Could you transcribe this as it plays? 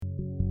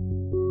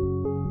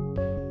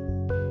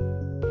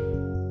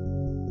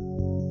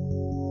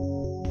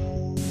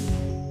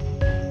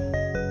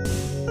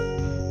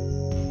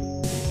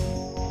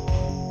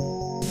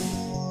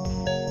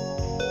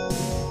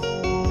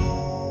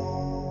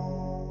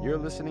You're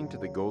listening to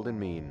The Golden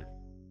Mean.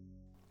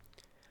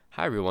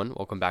 Hi, everyone.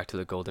 Welcome back to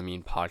the Golden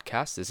Mean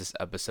podcast. This is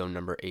episode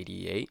number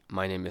 88.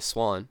 My name is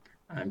Swan,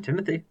 I'm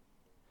Timothy.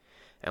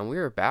 and we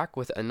are back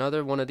with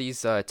another one of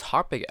these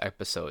topic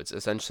episodes.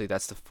 Essentially,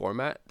 that's the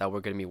format that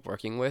we're going to be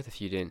working with. If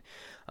you didn't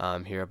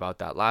hear about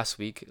that last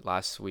week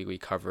we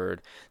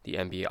covered the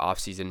NBA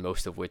offseason,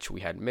 most of which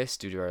we had missed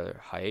due to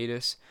our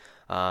hiatus.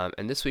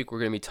 And this week, we're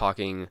going to be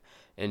talking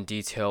in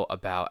detail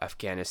about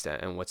Afghanistan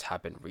and what's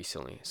happened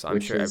recently. So I'm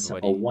Which sure is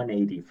everybody... a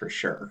 180 for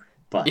sure.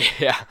 But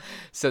Yeah,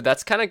 so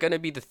that's kind of going to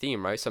be the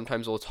theme, right?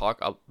 Sometimes we'll talk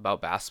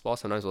about basketball,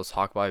 sometimes we'll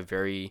talk about a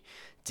very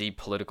deep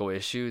political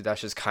issue.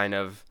 That's just kind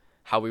of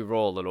how we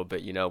roll a little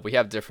bit, you know. We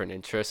have different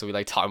interests, so we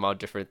like talking about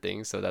different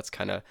things, so that's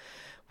kind of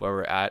where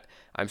we're at.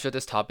 I'm sure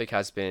this topic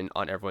has been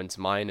on everyone's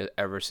mind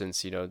ever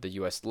since, the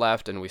US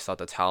left and we saw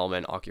the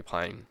Taliban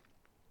occupying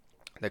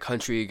the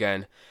country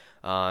again.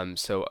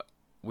 So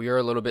we are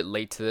a little bit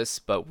late to this,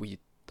 but we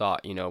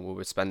thought, we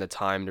would spend the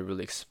time to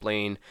really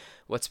explain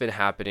what's been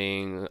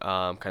happening,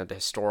 kind of the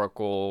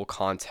historical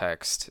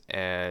context,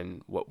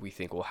 and what we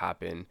think will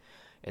happen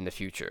in the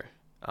future.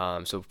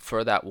 So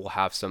for that, we'll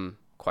have some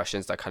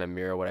questions that kind of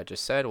mirror what I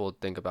just said. We'll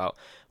think about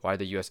why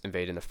the U.S.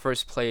 invaded in the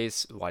first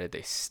place, why did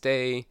they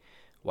stay,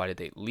 why did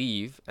they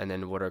leave, and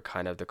then what are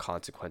kind of the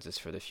consequences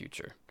for the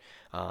future.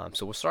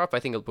 So we'll start off, I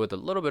think, with a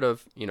little bit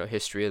of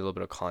history, a little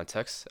bit of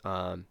context.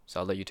 So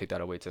I'll let you take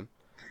that away, Tim.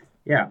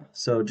 yeah,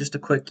 so just a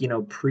quick,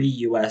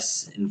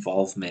 pre-US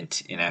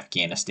involvement in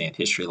Afghanistan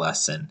history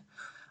lesson.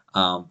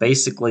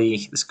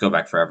 Basically, this could go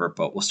back forever,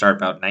 but we'll start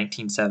about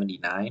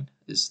 1979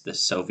 is the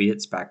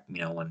Soviets back,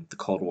 when the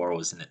Cold War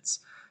was in its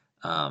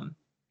um,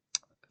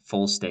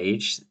 full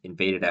stage,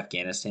 invaded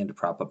Afghanistan to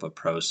prop up a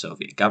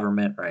pro-Soviet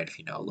government, right? If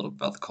you know a little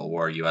about the Cold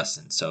War, US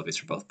and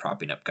Soviets were both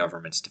propping up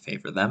governments to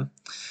favor them.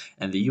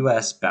 And the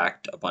US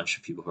backed a bunch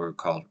of people who were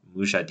called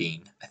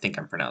mujahideen, I think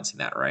I'm pronouncing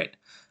that right,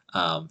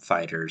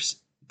 fighters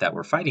that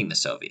were fighting the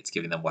Soviets,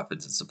 giving them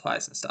weapons and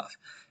supplies and stuff.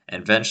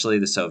 And eventually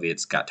the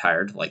Soviets got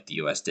tired, like the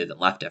US did, and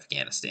left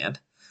Afghanistan.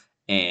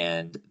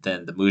 And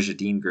then the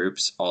mujahideen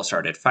groups all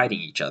started fighting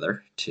each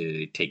other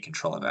to take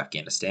control of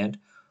Afghanistan,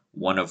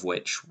 one of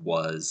which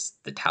was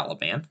the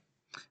Taliban,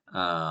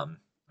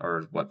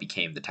 or what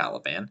became the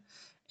Taliban.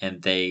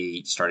 And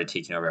they started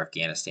taking over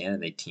Afghanistan,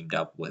 and they teamed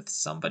up with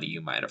somebody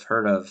you might have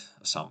heard of,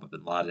 Osama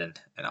bin Laden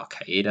and Al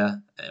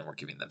Qaeda, and were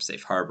giving them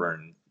safe harbor.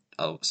 And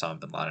Osama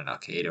bin Laden and Al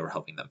Qaeda were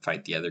helping them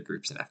fight the other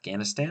groups in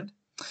Afghanistan.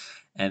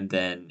 And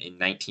then in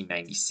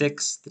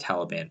 1996, the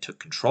Taliban took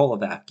control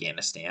of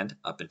Afghanistan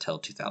up until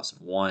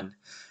 2001.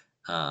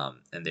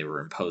 And they were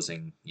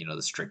imposing,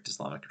 the strict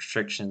Islamic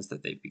restrictions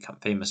that they've become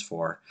famous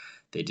for.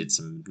 They did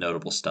some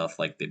notable stuff,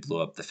 like they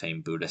blew up the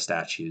famed Buddha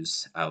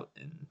statues out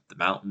in the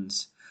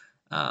mountains.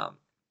 And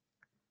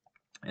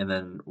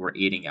then we're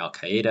aiding Al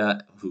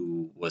Qaeda,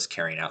 who was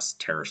carrying out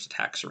terrorist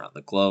attacks around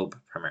the globe,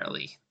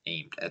 primarily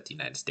aimed at the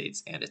United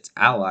States and its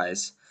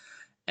allies.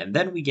 And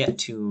then we get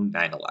to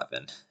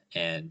 9/11,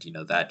 and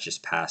that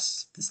just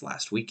passed this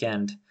last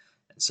weekend,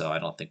 and so I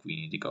don't think we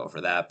need to go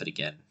over that. But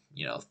again,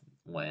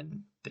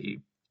 when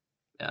they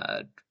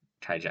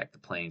hijacked the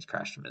planes,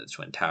 crashed them into the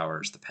Twin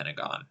Towers, the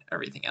Pentagon,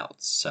 everything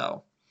else.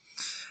 So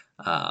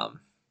that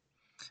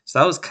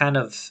was kind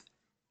of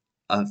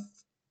a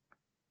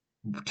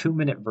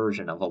 2-minute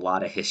version of a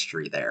lot of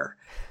history there,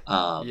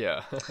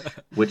 Yeah.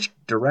 which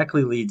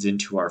directly leads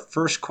into our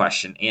first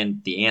question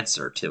and the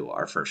answer to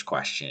our first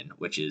question,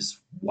 which is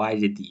why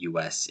did the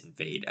U.S.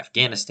 invade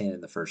Afghanistan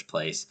in the first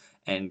place?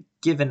 And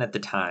given at the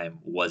time,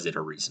 was it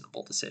a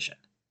reasonable decision?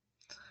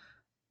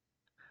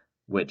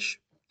 Which,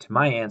 to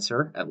my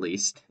answer, at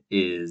least,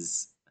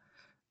 is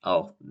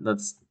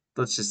let's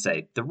just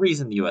say the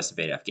reason the U.S.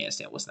 invaded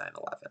Afghanistan was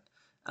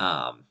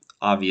 9/11.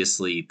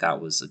 Obviously, that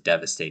was a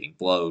devastating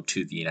blow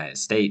to the United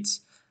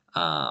States,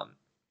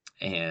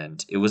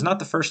 and it was not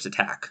the first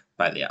attack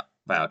by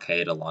Al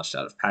Qaeda launched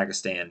out of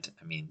Pakistan.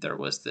 I mean, there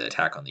was the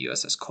attack on the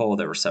USS Cole.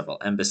 There were several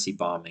embassy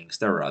bombings.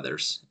 There were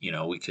others.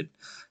 We could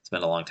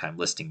spend a long time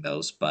listing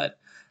those, but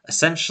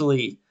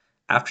essentially,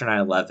 after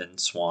 9/11,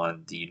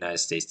 Swan, the United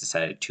States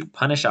decided to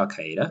punish Al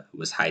Qaeda, who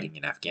was hiding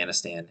in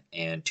Afghanistan,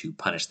 and to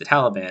punish the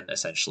Taliban,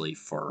 essentially,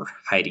 for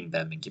hiding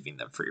them and giving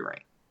them free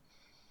rein.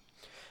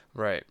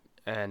 Right.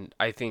 And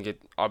I think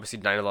obviously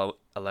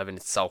 9/11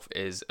 itself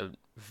is a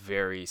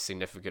very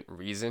significant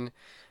reason.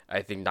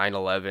 I think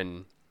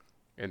 9/11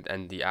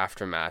 and the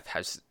aftermath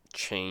has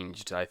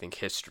changed, I think,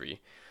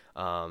 history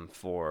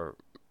for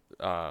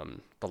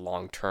the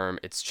long term.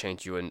 It's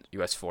changed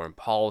U.S. foreign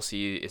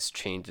policy. It's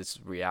changed its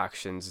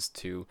reactions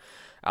to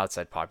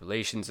outside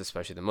populations,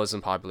 especially the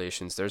Muslim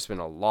populations. There's been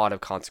a lot of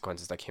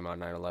consequences that came out of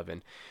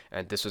 9/11,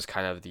 and this was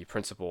kind of the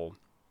principal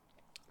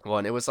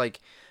one. It was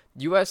like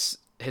U.S.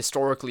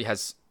 historically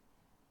has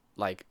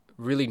like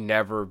really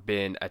never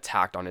been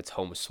attacked on its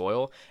home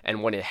soil,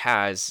 and when it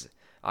has,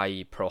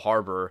 i.e. Pearl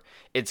Harbor,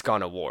 it's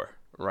gone to war,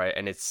 right?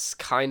 And it's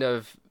kind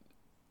of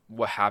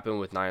what happened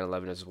with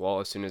 9/11 as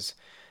well. As soon as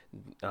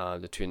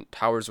the Twin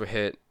Towers were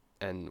hit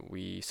and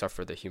we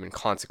suffered the human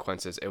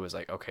consequences, it was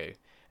like, okay,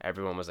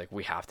 everyone was like,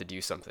 we have to do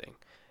something.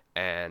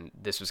 and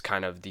this was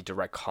kind of the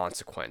direct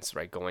consequence,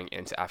 right? Going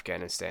into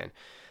Afghanistan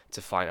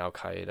to find Al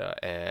Qaeda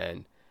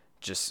and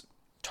just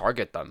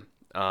target them.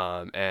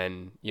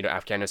 And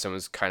Afghanistan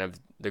was kind of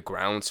the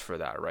grounds for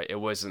that, right? It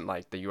wasn't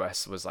like the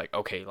U.S. was like,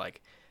 okay,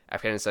 like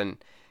Afghanistan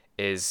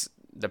is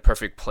the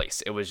perfect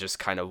place. It was just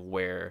kind of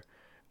where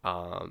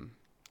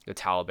the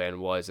Taliban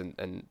was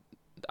and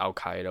Al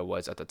Qaeda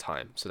was at the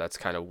time. So that's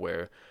kind of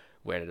where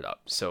we ended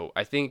up. So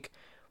I think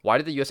why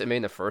did the U.S. invade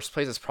in the first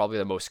place is probably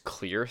the most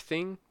clear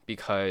thing,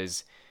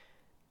 because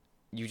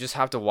you just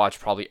have to watch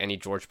probably any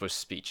George Bush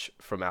speech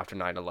from after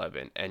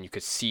 9/11, and you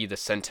could see the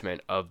sentiment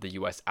of the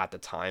U.S. at the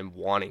time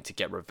wanting to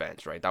get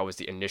revenge, right? That was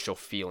the initial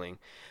feeling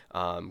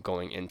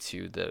going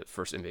into the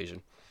first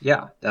invasion.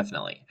 Yeah,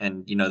 definitely.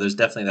 And there's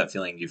definitely that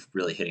feeling you've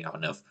really hitting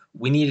on of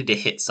we needed to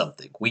hit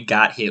something. We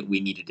got hit, we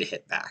needed to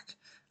hit back.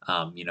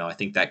 I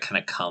think that kind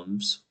of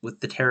comes with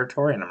the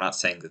territory, and I'm not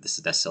saying that this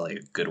is necessarily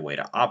a good way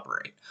to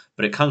operate,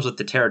 but it comes with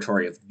the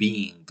territory of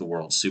being the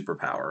world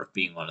superpower, of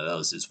being one of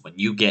those is when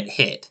you get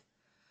hit,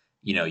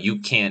 you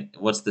can't,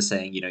 what's the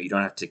saying, you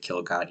don't have to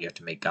kill God, you have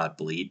to make God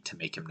bleed to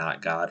make him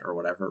not God or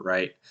whatever,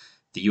 right?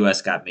 The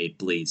US got made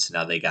bleed, so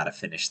now they got to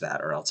finish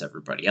that or else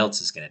everybody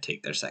else is going to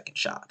take their second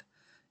shot,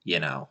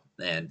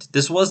 and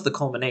this was the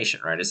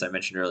culmination, right? As I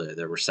mentioned earlier,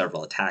 there were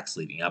several attacks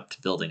leading up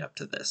to building up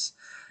to this.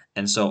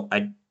 And so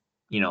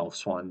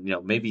Swan,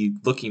 maybe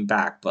looking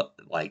back, but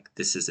like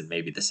this isn't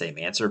maybe the same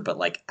answer, but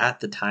like at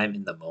the time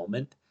in the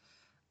moment,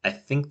 I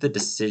think the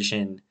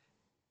decision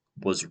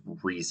was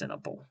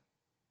reasonable.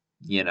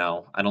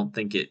 I don't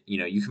think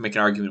you can make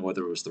an argument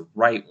whether it was the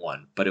right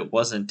one, but it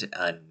wasn't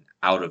an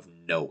out of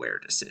nowhere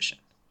decision.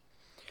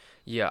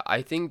 Yeah,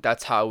 I think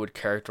that's how I would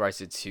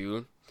characterize it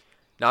too.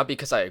 Not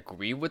because I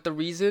agree with the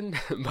reason,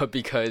 but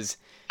because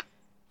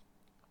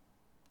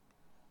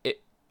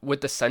it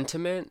with the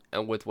sentiment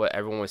and with what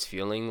everyone was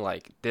feeling,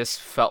 like this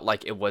felt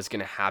like it was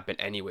gonna happen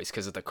anyways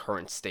because of the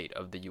current state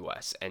of the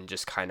U.S. and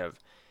just kind of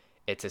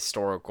its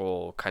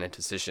historical kind of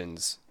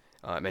decisions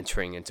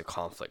entering into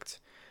conflict.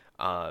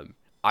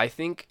 I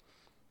think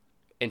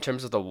in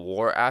terms of the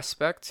war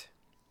aspect,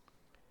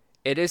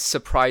 it is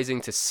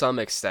surprising to some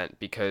extent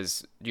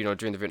because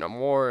during the Vietnam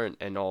War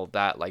and all of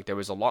that, like there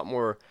was a lot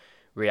more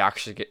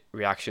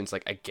reactions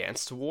like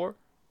against war,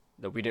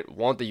 that we didn't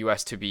want the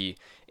U.S. to be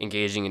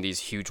engaging in these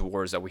huge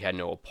wars that we had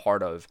no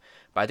part of.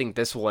 But I think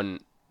this one,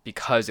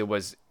 because it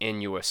was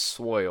in U.S.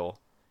 soil,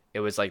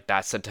 it was like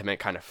that sentiment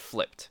kind of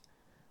flipped,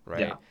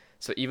 right? Yeah.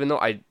 So even though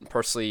I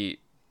personally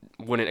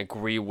wouldn't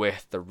agree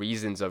with the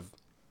reasons of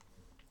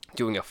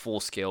doing a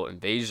full-scale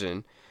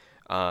invasion,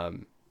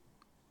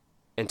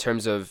 in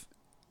terms of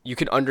you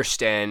can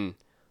understand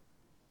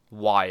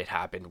why it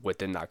happened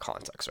within that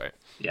context, right?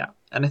 Yeah.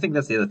 And I think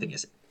that's the other thing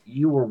is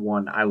you were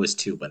one, I was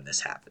two when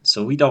this happened.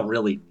 So we don't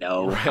really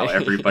know how Right.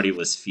 everybody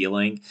was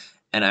feeling.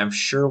 And I'm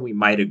sure we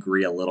might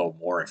agree a little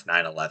more if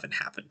 9/11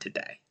 happened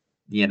today.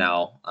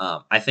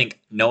 I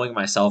think knowing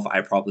myself,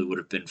 I probably would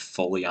have been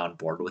fully on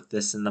board with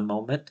this in the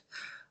moment.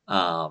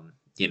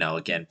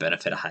 Again,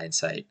 benefit of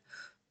hindsight.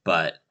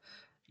 But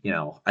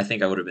I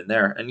think I would have been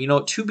there.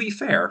 And, to be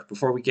fair,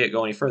 before we get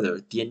going any further,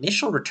 the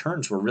initial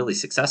returns were really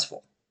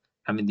successful.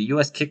 I mean, the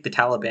U.S. kicked the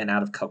Taliban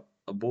out of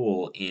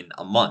Kabul in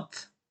a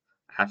month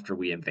after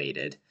we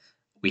invaded.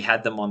 We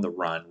had them on the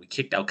run. We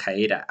kicked Al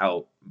Qaeda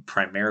out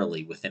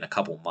primarily within a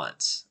couple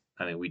months.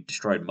 I mean, we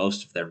destroyed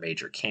most of their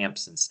major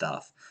camps and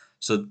stuff.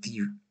 So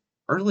the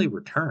early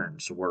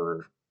returns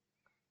were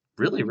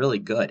really, really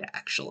good,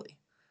 actually.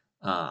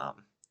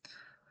 Um,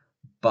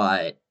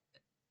 but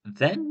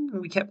then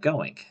we kept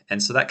going.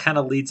 And so that kind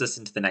of leads us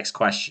into the next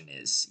question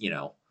is,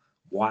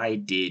 why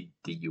did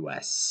the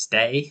US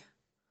stay?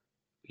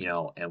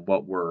 And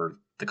what were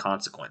the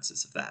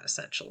consequences of that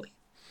essentially?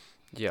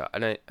 Yeah,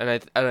 and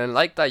I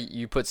like that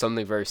you put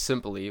something very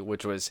simply,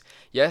 which was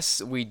yes,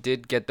 we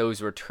did get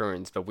those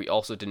returns, but we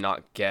also did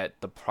not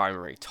get the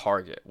primary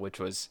target, which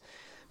was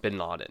Bin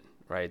Laden,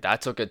 right?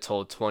 That took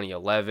until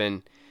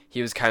 2011.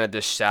 He was kind of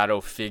this shadow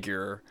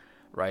figure,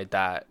 right?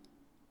 That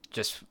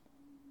just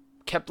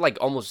kept like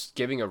almost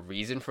giving a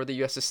reason for the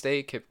U.S. to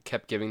stay,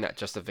 kept giving that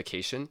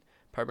justification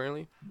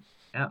primarily.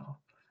 Yeah,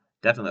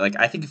 definitely. Like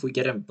I think if we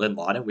get him Bin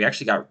Laden, we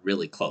actually got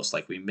really close.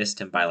 Like we missed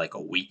him by like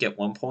a week at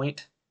one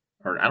point.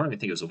 Or I don't even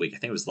think it was a week. I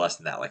think it was less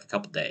than that, like a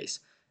couple days.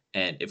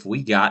 And if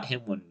we got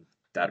him when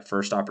that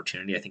first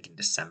opportunity, I think in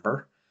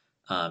December,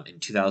 in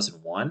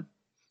 2001,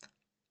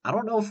 I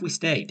don't know if we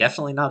stay.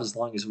 Definitely not as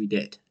long as we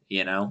did.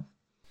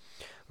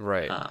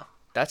 Right. Uh,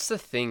 That's the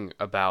thing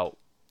about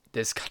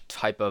this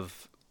type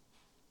of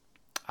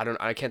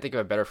I can't think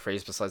of a better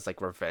phrase besides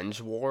like revenge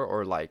war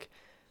or like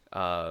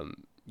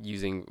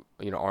using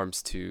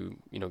arms to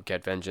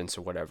get vengeance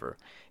or whatever.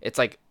 It's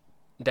like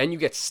then you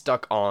get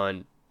stuck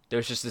on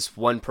there's just this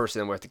one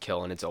person that we have to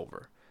kill and it's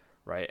over,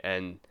 right?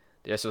 And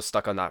they're so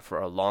stuck on that for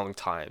a long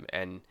time.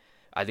 And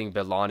I think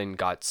Bin Laden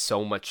got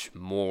so much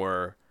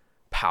more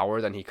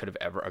power than he could have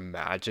ever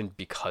imagined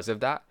because of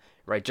that,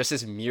 right? Just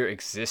his mere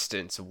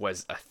existence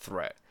was a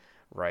threat,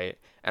 right?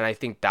 And I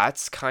think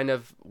that's kind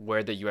of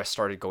where the U.S.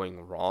 started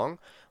going wrong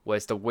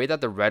was the way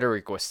that the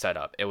rhetoric was set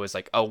up. It was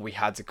like, oh, we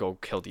had to go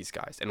kill these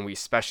guys, and we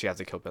especially had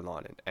to kill Bin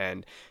Laden.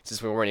 And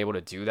since we weren't able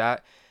to do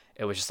that,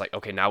 it was just like,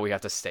 okay, now we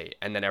have to stay,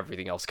 and then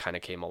everything else kind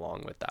of came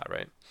along with that,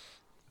 right?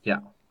 Yeah.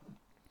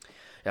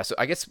 Yeah. So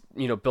I guess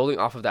building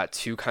off of that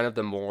too, kind of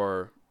the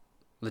more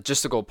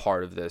logistical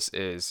part of this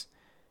is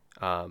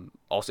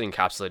also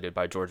encapsulated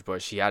by George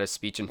Bush. He had a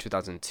speech in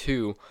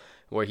 2002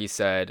 where he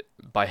said,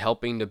 by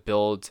helping to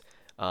build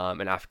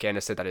an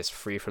Afghanistan that is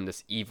free from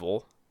this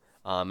evil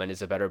and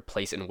is a better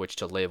place in which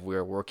to live, we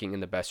are working in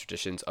the best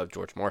traditions of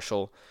George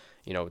Marshall,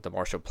 the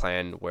Marshall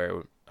Plan,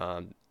 where,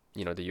 the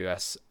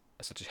U.S.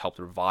 essentially helped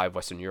revive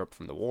Western Europe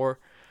from the war.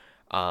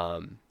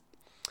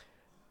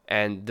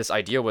 And this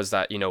idea was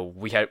that,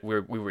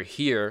 we were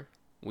here,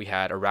 we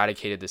had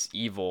eradicated this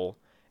evil,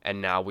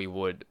 and now we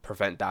would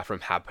prevent that from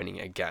happening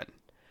again,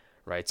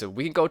 right? So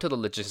we can go to the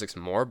logistics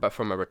more, but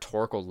from a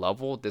rhetorical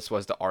level, this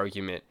was the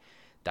argument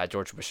that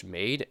George Bush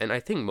made, and I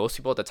think most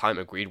people at the time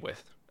agreed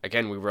with.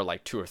 Again, we were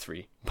like two or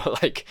three,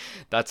 but like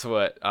that's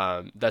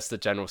that's the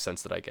general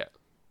sense that I get.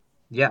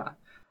 Yeah.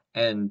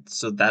 And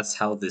so that's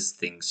how this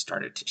thing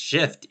started to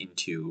shift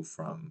into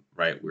from,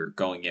 right, we're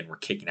going in, we're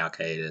kicking Al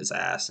Qaeda's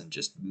ass and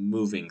just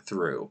moving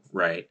through,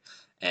 right?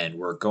 And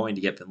we're going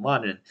to get bin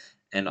Laden.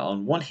 And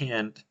on one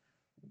hand,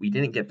 we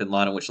didn't get bin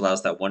Laden, which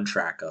allows that one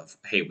track of,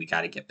 hey, we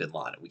got to get bin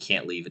Laden. We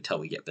can't leave until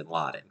we get bin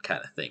Laden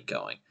kind of thing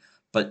going.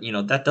 But,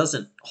 that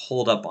doesn't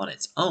hold up on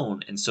its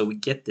own. And so we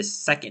get this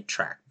second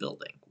track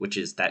building, which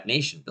is that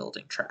nation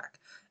building track.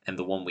 And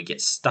the one we get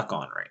stuck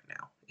on right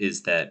now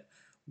is that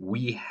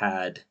we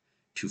had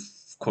to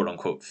quote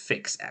unquote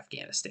fix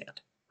Afghanistan,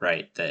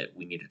 right? That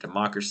we needed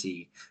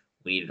democracy,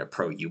 we needed a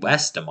pro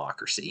US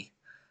democracy.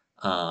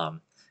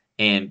 Um,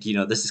 and,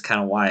 this is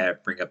kind of why I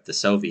bring up the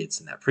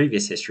Soviets in that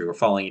previous history. We're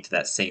falling into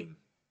that same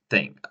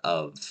thing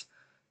of,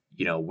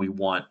 we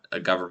want a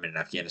government in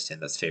Afghanistan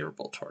that's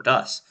favorable toward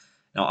us.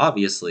 Now,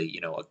 obviously,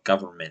 a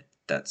government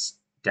that's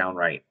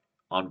downright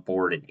on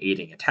board and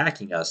aiding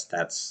attacking us,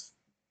 that's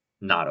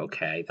not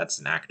okay. That's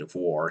an act of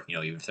war,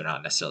 even if they're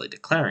not necessarily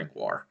declaring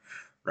war,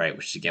 right?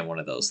 Which is, again, one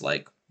of those,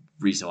 like,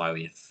 reason why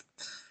we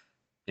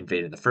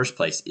invaded in the first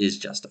place is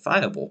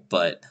justifiable.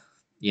 But,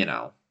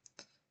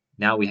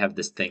 now we have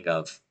this thing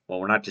of,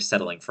 well, we're not just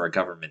settling for a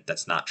government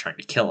that's not trying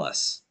to kill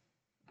us.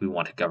 We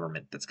want a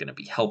government that's going to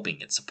be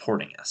helping and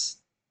supporting us.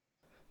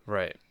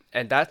 Right.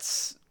 And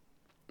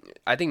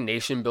I think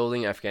nation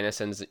building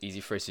Afghanistan is an easy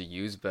phrase to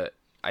use, but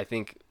I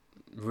think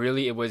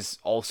really it was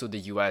also the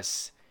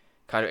U.S.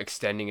 kind of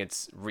extending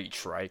its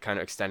reach, right? Kind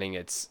of extending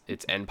its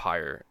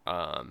empire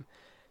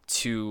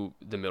to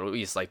the Middle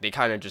East. Like they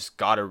kind of just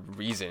got a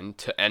reason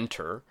to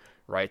enter,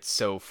 right?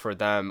 So for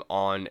them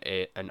on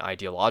an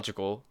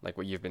ideological, like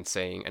what you've been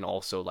saying, and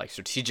also like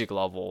strategic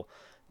level,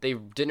 they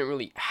didn't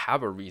really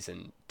have a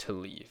reason to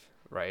leave,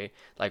 right?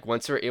 Like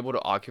once they were able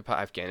to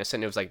occupy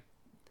Afghanistan, it was like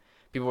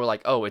people were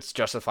like, oh, it's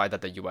justified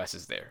that the U.S.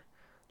 is there.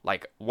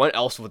 Like when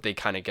else would they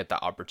kind of get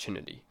that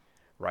opportunity,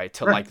 right?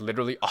 To Right. like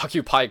literally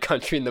occupy a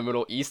country in the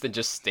Middle East and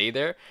just stay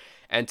there,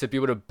 and to be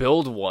able to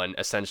build one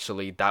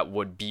essentially that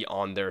would be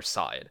on their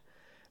side,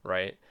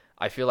 right?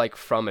 I feel like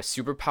from a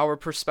superpower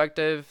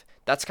perspective,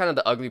 that's kind of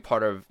the ugly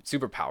part of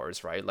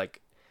superpowers, right?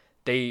 Like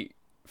they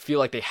feel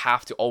like they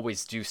have to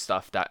always do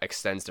stuff that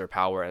extends their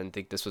power, and I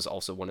think this was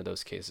also one of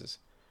those cases.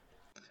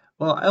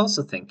 Well, I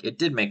also think it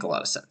did make a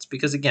lot of sense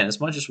because, again, as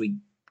much as we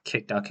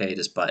kicked Al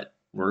Qaeda's butt,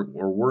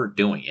 we're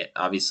doing it.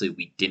 Obviously,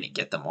 we didn't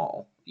get them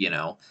all,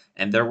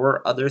 and there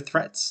were other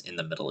threats in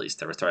the Middle East.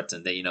 There were threats,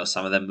 and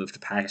some of them moved to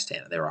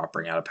Pakistan. They were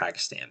operating out of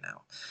Pakistan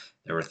now.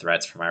 There were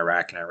threats from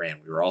Iraq and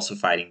Iran. We were also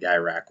fighting the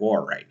Iraq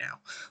War right now.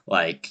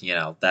 Like,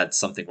 that's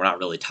something we're not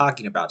really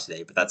talking about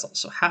today, but that's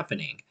also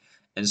happening.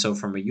 And so,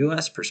 from a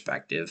U.S.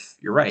 perspective,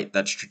 you're right.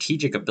 That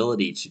strategic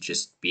ability to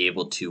just be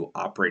able to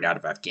operate out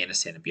of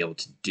Afghanistan and be able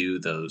to do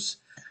those,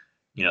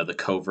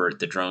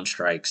 the drone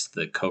strikes,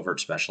 the covert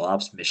special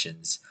ops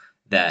missions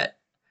that,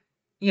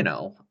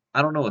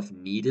 I don't know if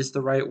need is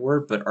the right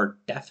word, but are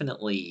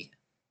definitely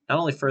not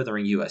only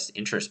furthering U.S.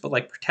 interests, but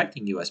like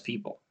protecting U.S.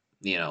 people,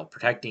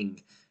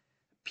 protecting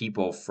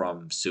people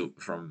from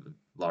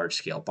large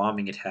scale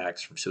bombing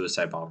attacks, from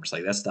suicide bombers,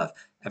 like that stuff.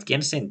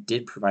 Afghanistan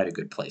did provide a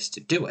good place to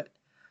do it.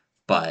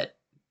 But,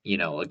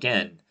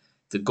 again,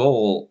 the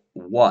goal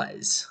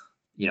was,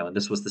 and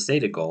this was the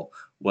stated goal,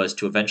 was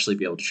to eventually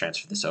be able to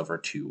transfer this over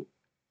to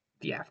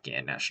the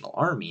Afghan National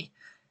Army.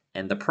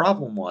 And the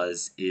problem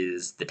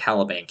is the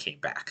Taliban came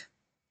back,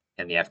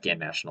 and the Afghan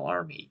National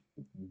Army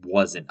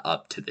wasn't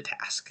up to the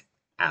task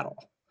at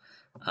all.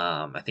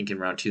 I think in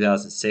around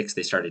 2006,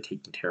 they started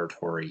taking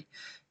territory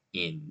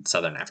in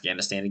southern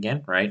Afghanistan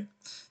again, right?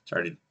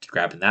 Started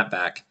grabbing that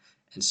back.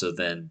 And so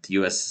then the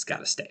U.S. has got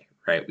to stay,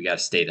 right? We got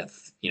to stay to,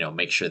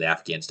 make sure the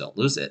Afghans don't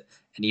lose it.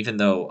 And even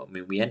though,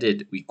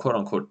 we quote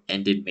unquote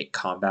ended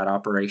combat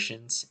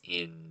operations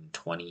in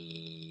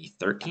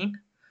 2013,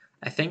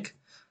 I think.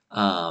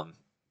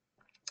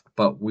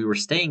 But we were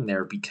staying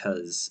there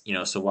because,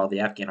 so while the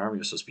Afghan army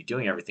was supposed to be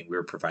doing everything, we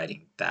were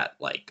providing that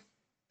like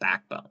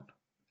backbone,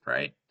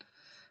 right?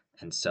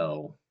 And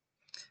so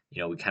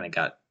we kind of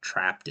got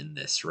trapped in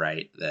this,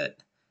 right? That,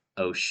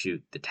 oh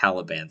shoot, the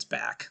Taliban's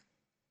back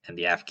and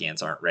the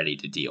Afghans aren't ready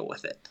to deal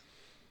with it.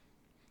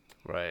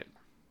 Right.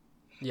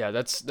 Yeah,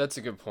 that's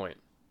a good point.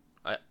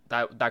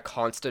 That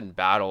constant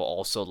battle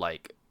also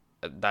like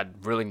that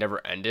really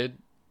never ended.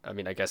 I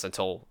mean, I guess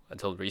until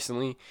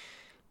recently,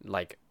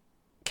 like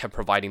kept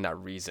providing that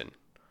reason.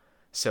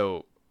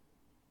 So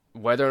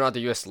whether or not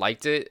the U.S.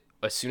 liked it,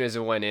 as soon as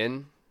it went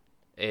in,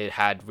 it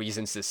had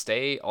reasons to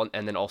stay on,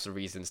 and then also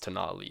reasons to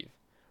not leave.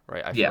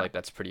 Right. I feel Yeah. like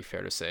that's pretty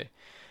fair to say.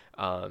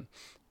 Um,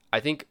 I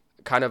think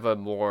kind of a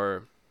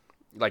more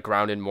like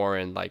grounded more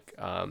in like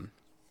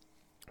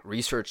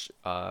research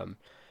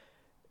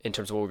in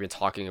terms of what we've been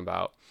talking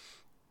about.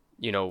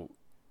 You know,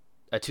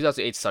 a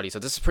 2008 study. So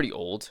this is pretty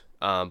old,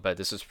 but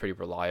this is pretty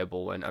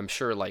reliable, and I'm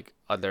sure like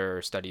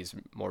other studies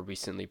more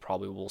recently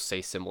probably will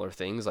say similar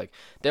things. Like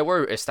there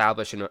were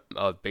establishment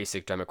of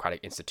basic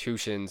democratic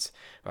institutions,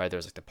 right?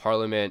 There's like the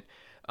parliament.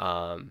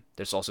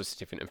 There's also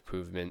significant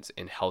improvements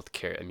in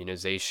healthcare,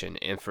 immunization,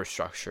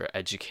 infrastructure,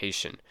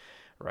 education,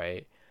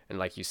 right? And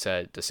like you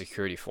said, the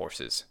security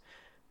forces.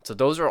 So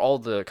those are all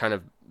the kind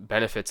of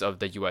benefits of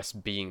the U.S.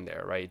 being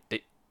there, right?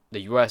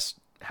 The U.S.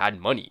 had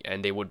money,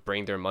 and they would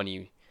bring their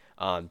money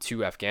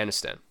to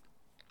Afghanistan.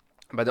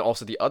 But then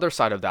also the other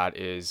side of that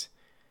is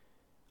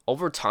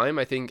over time,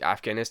 I think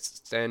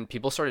Afghanistan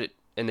people started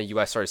in the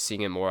U.S. started seeing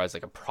it more as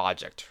like a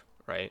project,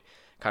 right?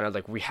 Kind of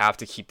like we have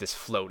to keep this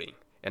floating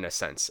in a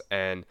sense,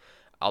 and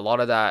a lot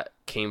of that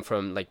came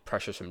from like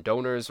pressures from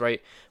donors,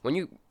 right? When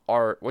you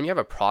have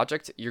a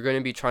project, you're going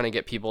to be trying to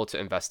get people to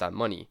invest that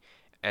money,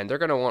 and they're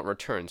going to want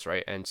returns,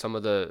 right? And some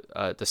of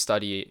the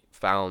study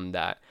found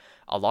that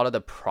a lot of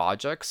the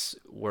projects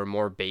were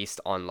more based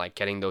on like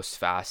getting those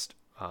fast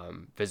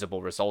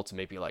visible results,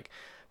 maybe like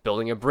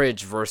building a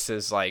bridge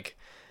versus like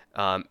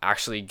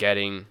actually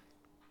getting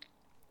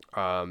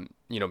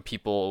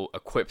people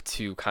equipped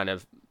to kind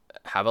of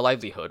have a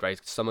livelihood, right?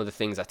 Some of the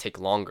things that take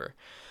longer.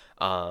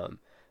 Um,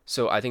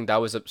 so I think that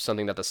was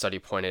something that the study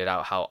pointed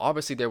out, how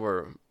obviously there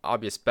were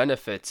obvious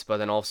benefits, but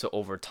then also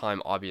over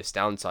time obvious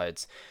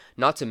downsides.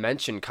 Not to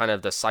mention kind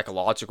of the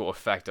psychological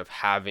effect of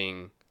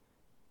having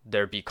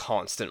there be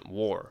constant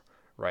war,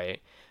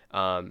 right?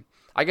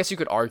 I guess you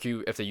could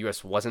argue if the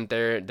U.S. wasn't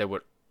there, there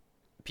would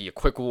be a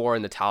quick war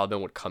and the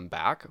Taliban would come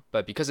back.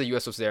 But because the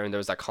U.S. was there and there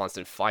was that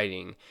constant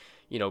fighting,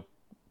 you know,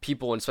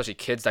 people and especially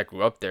kids that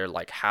grew up there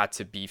like had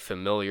to be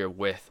familiar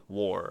with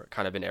war,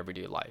 kind of in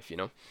everyday life, you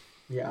know?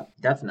 Yeah,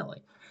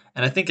 definitely.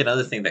 And I think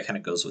another thing that kind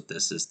of goes with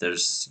this is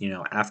there's,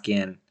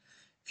 Afghan,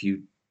 if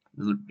you,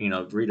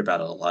 read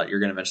about it a lot, you're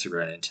going to eventually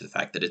run into the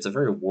fact that it's a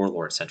very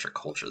warlord centric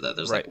culture, that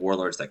there's like Right,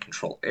 warlords that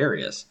control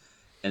areas.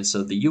 And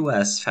so the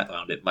US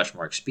found it much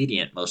more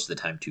expedient most of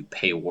the time to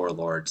pay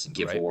warlords and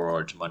give right,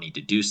 warlords money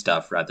to do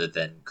stuff rather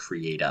than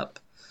create up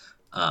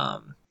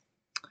um,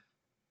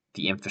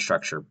 the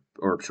infrastructure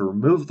or to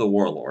remove the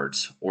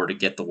warlords or to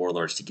get the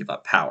warlords to give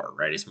up power,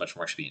 right? It's much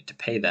more expedient to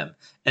pay them.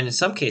 And in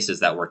some cases,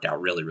 that worked out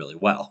really, really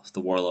well.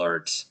 The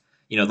warlords,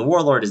 the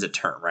warlord is a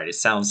term, right? It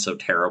sounds so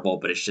terrible,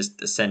 but it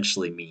just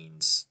essentially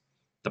means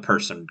the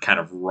person kind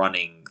of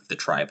running the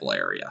tribal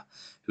area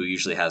who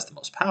usually has the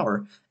most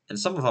power. And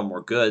some of them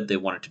were good. They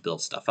wanted to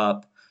build stuff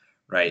up,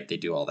 right? They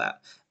do all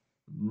that.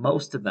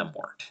 Most of them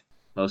weren't.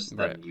 Most of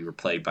right, them, you were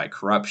plagued by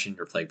corruption,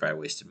 you're plagued by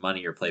wasted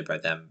money, you're plagued by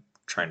them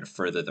trying to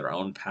further their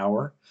own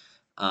power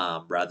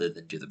rather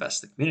than do the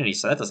best of the community.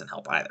 So that doesn't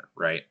help either,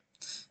 right?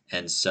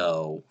 And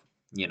so,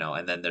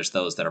 and then there's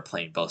those that are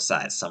playing both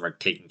sides. Some are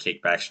taking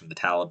kickbacks from the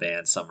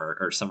Taliban, some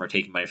are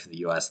taking money from the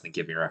U.S. and then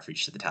giving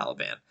refuge to the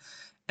Taliban.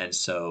 And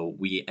so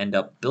we end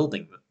up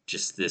building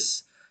just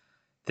this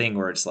thing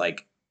where it's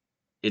like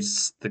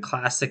it's the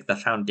classic. The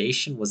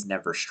foundation was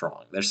never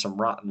strong. There's some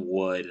rotten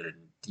wood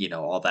and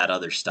all that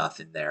other stuff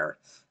in there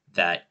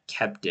that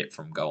kept it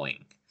from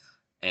going.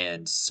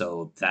 And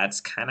so that's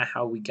kind of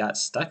how we got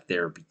stuck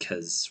there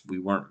because we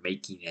weren't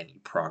making any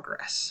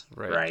progress,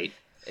 right. right?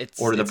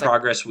 It's Or the it's like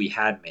progress we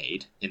had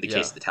made in the case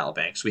yeah. of the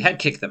Taliban, because we had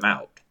kicked them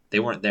out. They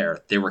weren't there.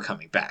 They were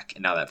coming back,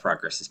 and now that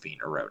progress is being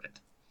eroded.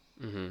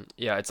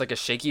 Yeah, it's like a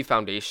shaky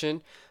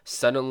foundation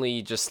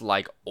suddenly just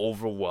like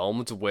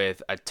overwhelmed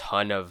with a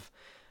ton of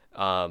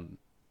um,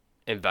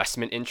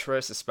 investment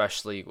interest,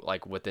 especially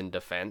like within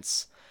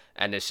defense.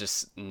 And it's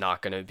just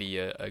not going to be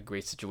a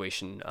great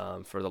situation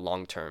for the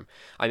long term.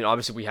 I mean,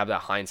 obviously, we have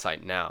that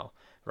hindsight now,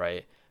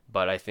 right?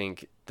 But I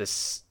think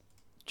this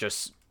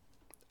just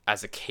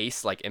as a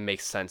case, like it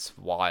makes sense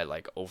why,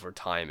 like over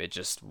time, it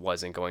just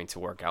wasn't going to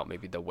work out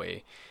maybe the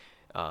way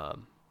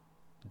um,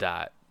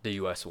 that the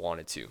U.S.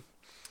 wanted to.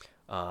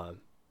 Um,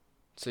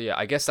 so yeah,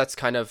 I guess that's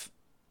kind of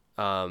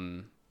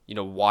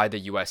why the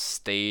U.S.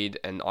 stayed,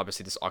 and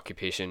obviously this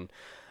occupation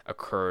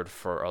occurred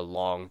for a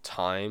long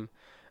time.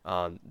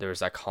 There was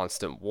that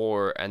constant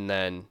war, and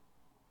then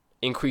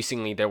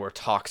increasingly there were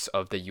talks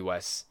of the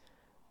U.S.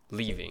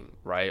 leaving,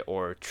 right,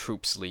 or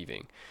troops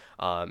leaving.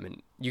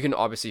 And you can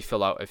obviously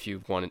fill out if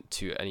you wanted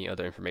to any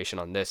other information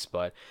on this,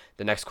 but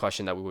the next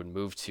question that we would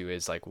move to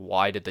is like,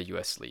 why did the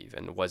U.S. leave,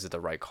 and was it the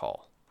right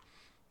call?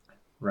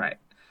 Right.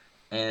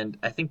 And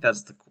I think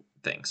that's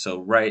thing.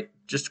 So, right,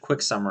 just to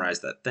quick summarize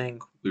that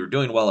thing. We were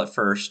doing well at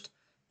first,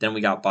 then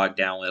we got bogged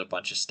down with a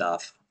bunch of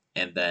stuff,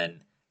 and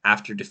then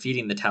after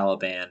defeating the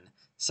Taliban,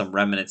 some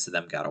remnants of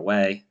them got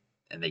away,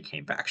 and they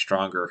came back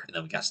stronger, and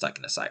then we got stuck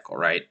in a cycle,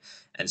 right?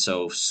 And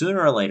so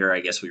sooner or later, I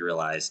guess we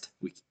realized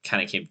we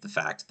kind of came to the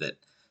fact that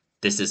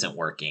this isn't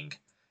working.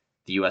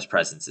 The U.S.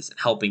 presence isn't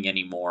helping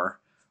anymore,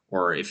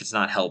 or if it's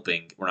not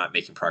helping, we're not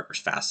making progress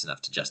fast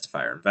enough to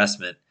justify our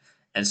investment.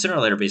 And sooner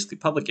or later, basically,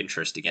 public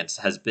interest against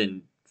has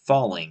been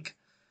falling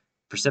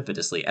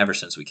precipitously ever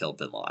since we killed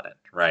bin Laden,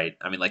 right?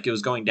 I mean, like it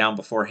was going down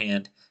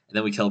beforehand, and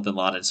then we killed bin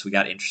Laden, so we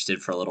got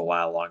interested for a little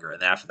while longer,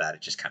 and then after that,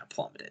 it just kind of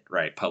plummeted,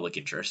 right? Public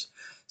interest.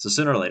 So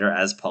sooner or later,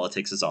 as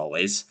politics is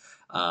always,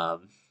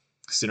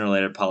 sooner or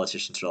later,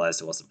 politicians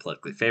realized it wasn't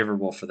politically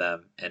favorable for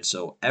them, and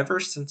so ever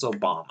since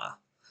Obama,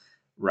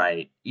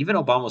 right? Even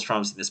Obama was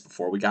promising this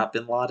before we got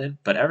bin Laden,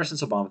 but ever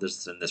since Obama,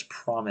 there's been this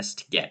promise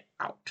to get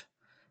out.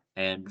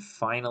 And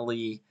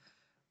finally,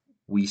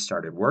 we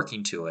started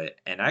working to it.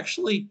 And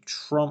actually,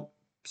 Trump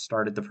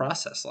started the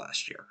process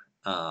last year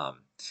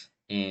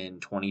in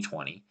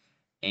 2020.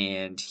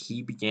 And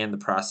he began the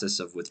process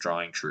of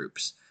withdrawing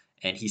troops.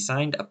 And he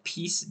signed a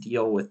peace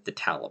deal with the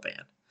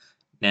Taliban.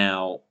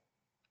 Now,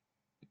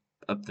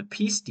 the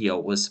peace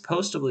deal was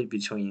supposed to be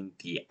between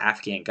the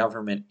Afghan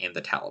government and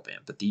the Taliban,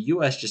 but the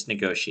U.S. just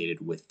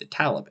negotiated with the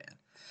Taliban.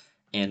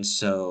 And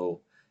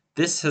so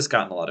this has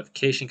gotten a lot of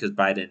attention because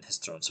Biden has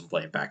thrown some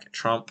blame back at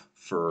Trump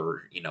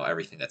for,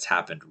 everything that's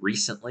happened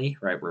recently,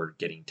 right? We're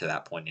getting to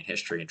that point in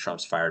history, and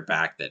Trump's fired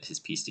back that his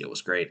peace deal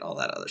was great, all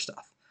that other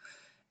stuff.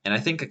 And I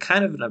think a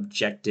kind of an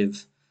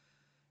objective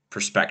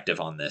perspective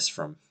on this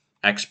from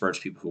experts,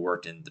 people who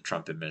worked in the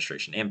Trump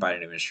administration and Biden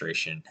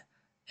administration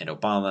and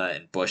Obama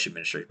and Bush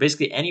administration,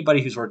 basically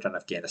anybody who's worked on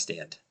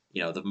Afghanistan,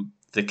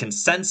 the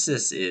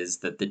consensus is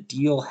that the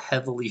deal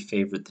heavily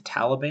favored the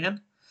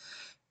Taliban.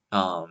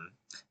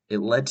 It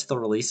led to the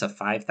release of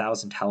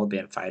 5,000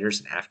 Taliban fighters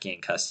in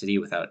Afghan custody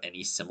without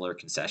any similar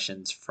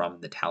concessions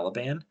from the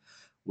Taliban,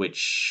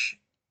 which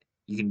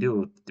you can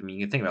do. I mean,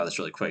 you can think about this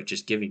really quick.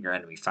 Just giving your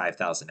enemy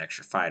 5,000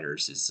 extra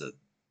fighters is a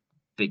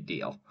big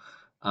deal.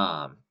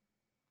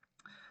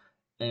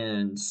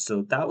 And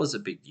so that was a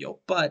big deal.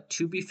 But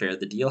to be fair,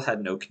 the deal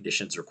had no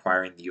conditions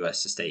requiring the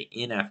U.S. to stay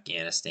in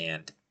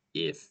Afghanistan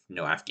if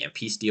no Taliban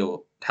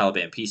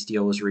peace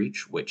deal was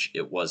reached, which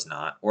it was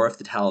not, or if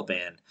the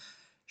Taliban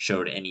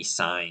showed any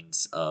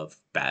signs of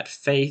bad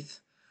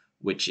faith,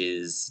 which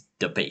is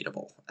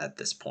debatable at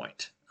this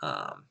point.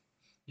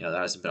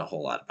 There hasn't been a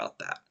whole lot about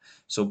that.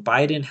 So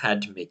Biden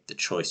had to make the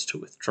choice to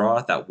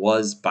withdraw. That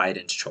was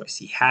Biden's choice.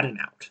 He had an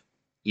out.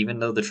 Even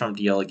though the Trump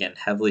deal, again,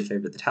 heavily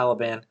favored the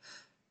Taliban,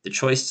 the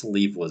choice to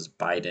leave was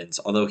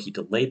Biden's. Although he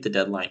delayed the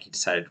deadline, he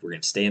decided we're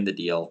going to stay in the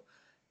deal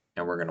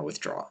and we're going to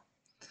withdraw.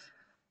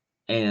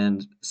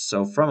 And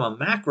so from a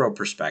macro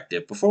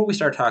perspective, before we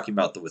start talking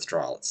about the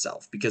withdrawal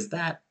itself, because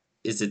that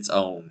is its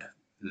own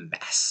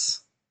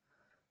mess,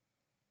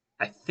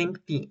 I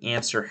think the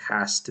answer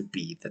has to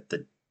be that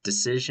the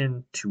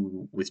decision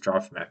to withdraw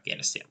from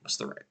Afghanistan was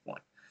the right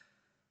one.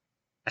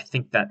 I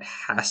think that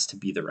has to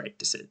be the right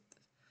decision.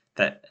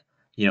 That,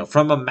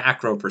 from a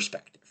macro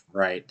perspective,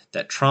 right,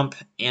 that Trump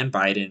and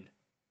Biden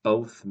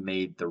both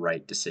made the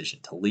right decision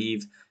to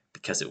leave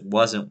because it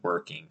wasn't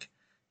working.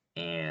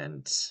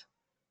 And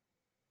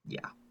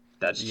yeah,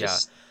 that's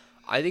just.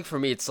 I think for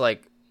me, it's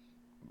like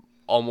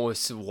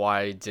almost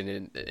why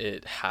didn't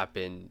it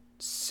happen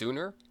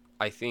sooner?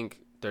 I think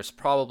there's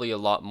probably a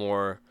lot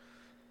more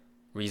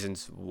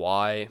reasons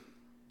why,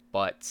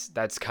 but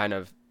that's kind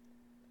of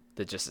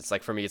the gist. It's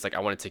like for me, it's like I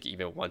want to take it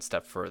even one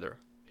step further.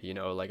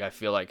 Like I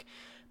feel like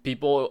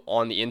people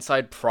on the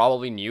inside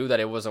probably knew that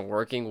it wasn't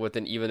working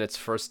within even its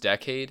first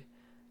decade,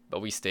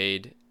 but we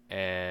stayed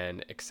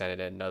and extended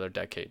it another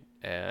decade,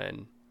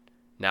 and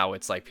now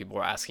it's like people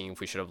are asking if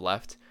we should have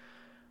left.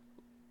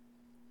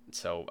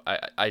 So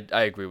I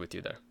agree with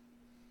you there.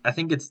 I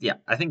think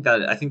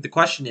the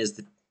question is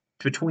that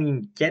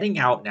between getting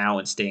out now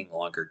and staying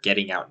longer,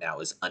 getting out now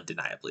is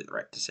undeniably the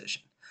right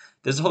decision.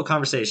 There's a whole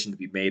conversation to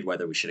be made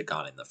whether we should have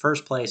gone in the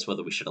first place,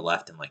 whether we should have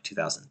left in like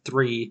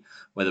 2003,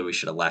 whether we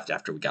should have left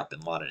after we got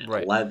bin Laden in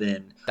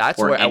 11. That's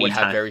where I would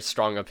have very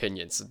strong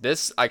opinions.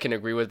 This I can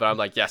agree with, but I'm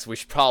like, yes, we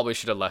probably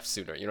should have left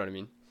sooner. You know what I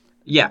mean?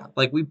 Yeah,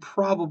 like we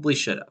probably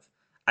should have.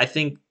 I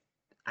think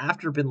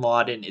after bin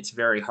Laden, it's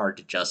very hard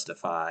to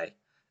justify,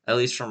 at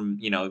least from,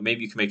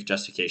 maybe you can make a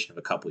justification of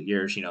a couple of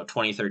years.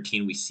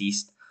 2013, we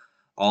ceased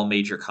all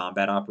major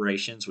combat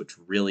operations, which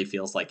really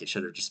feels like it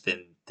should have just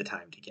been the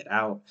time to get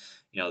out.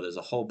 There's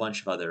a whole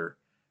bunch of other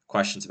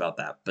questions about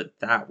that, but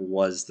that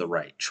was the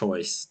right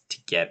choice to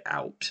get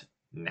out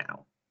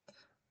now.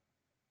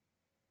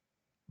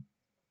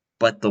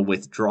 But the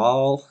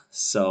withdrawal,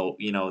 so,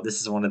 this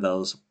is one of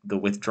those, the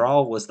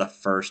withdrawal was the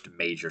first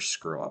major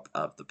screw up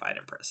of the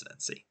Biden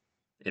presidency,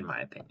 in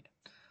my opinion.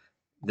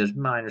 There's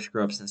minor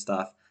screw ups and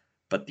stuff,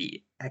 but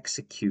the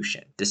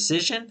execution,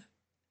 decision,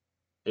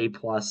 A+,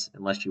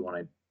 unless you want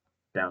to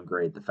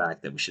downgrade the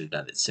fact that we should have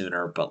done it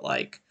sooner. But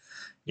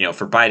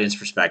for Biden's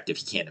perspective,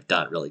 he can't have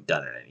done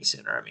it any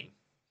sooner. I mean,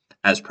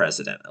 as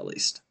president, at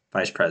least.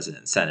 Vice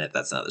president, Senate,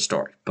 that's another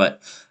story.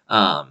 But,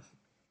 um,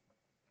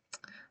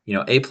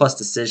 A plus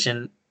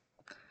decision.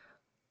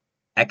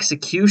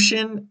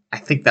 Execution, I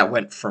think that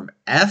went from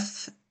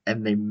F,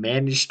 and they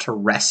managed to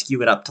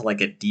rescue it up to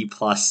like a D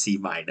plus C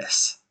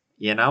minus.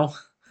 You know?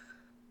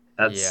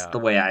 That's Yeah. the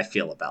way I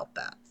feel about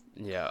that.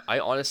 Yeah, I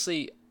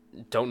honestly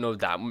don't know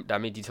that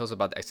many details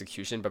about the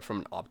execution, but from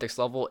an optics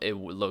level, it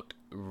looked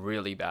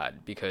really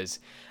bad because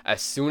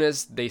as soon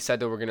as they said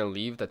they were gonna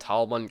leave, the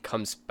Taliban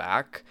comes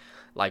back,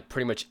 like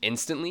pretty much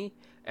instantly,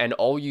 and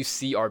all you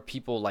see are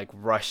people like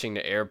rushing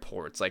to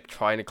airports, like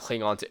trying to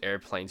cling onto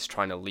airplanes,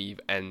 trying to leave,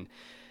 and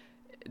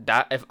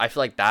that if I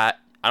feel like that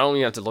I don't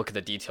even have to look at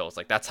the details.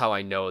 Like that's how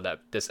I know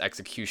that this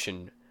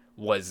execution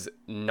was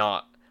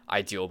not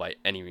ideal by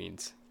any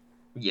means.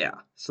 Yeah.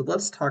 So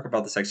let's talk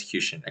about this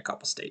execution in a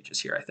couple stages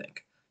here, I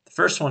think. The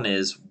first one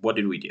is what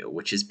did we do?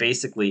 Which is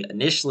basically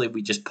initially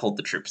we just pulled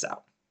the troops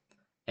out.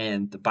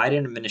 And the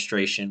Biden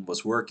administration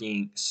was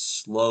working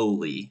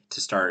slowly to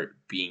start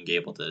being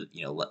able to,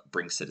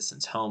 bring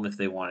citizens home if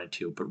they wanted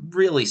to, but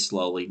really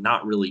slowly,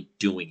 not really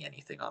doing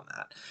anything on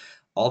that.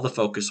 All the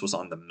focus was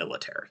on the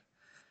military.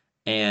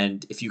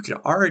 And if you could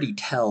already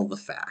tell the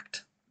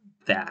fact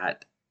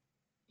that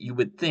you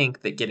would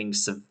think that getting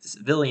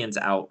civilians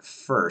out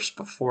first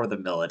before the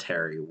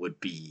military would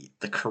be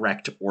the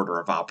correct order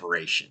of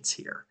operations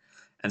here.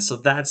 And so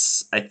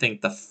that's, I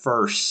think, the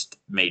first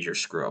major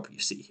screw up you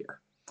see here.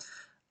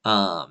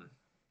 Um,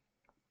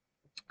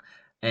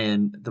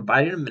 and the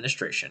Biden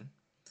administration,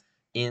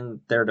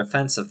 in their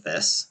defense of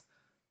this,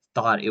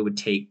 thought it would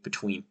take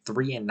between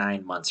 3 and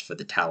 9 months for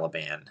the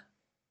Taliban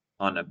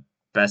on a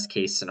best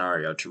case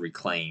scenario to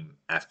reclaim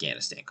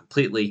Afghanistan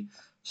completely,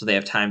 so they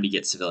have time to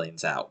get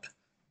civilians out.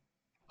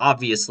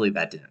 Obviously,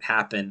 that didn't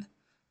happen.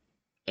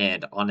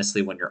 And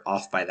honestly, when you're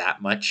off by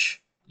that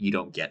much, you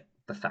don't get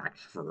the fact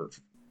for,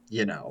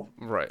 you know,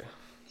 Right.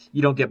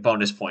 you don't get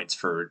bonus points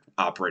for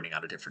operating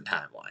on a different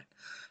timeline.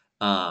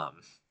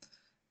 Um,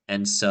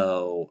 and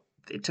so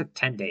it took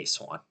 10 days,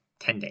 Swan.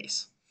 10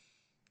 days.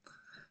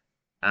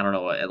 I don't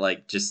know,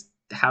 like, just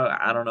how,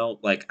 I don't know.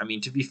 Like, I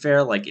mean, to be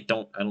fair, like, I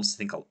don't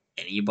think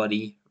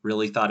anybody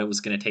really thought it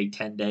was going to take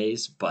 10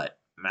 days, but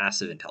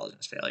massive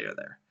intelligence failure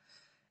there.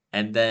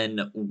 And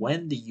then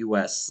when the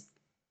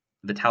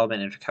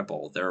Taliban entered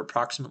Kabul, there were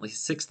approximately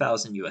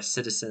 6,000 U.S.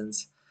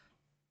 citizens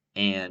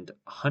and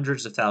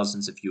hundreds of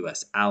thousands of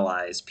U.S.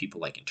 allies, people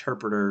like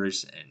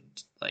interpreters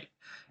and like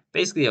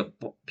basically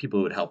people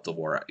who would help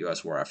the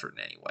U.S. war effort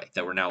in any way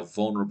that were now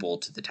vulnerable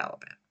to the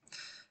Taliban.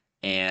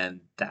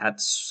 And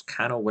that's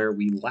kind of where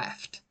we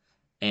left.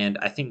 And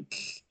I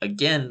think,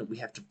 again, we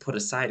have to put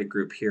aside a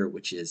group here,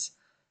 which is,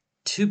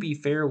 to be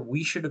fair,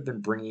 we should have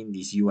been bringing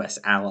these U.S.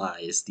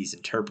 allies, these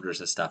interpreters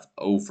and stuff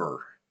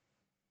over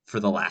for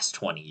the last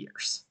 20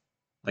 years.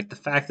 Like the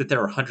fact that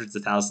there are hundreds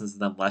of thousands of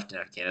them left in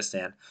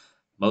Afghanistan,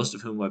 most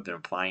of whom have been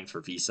applying for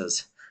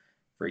visas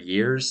for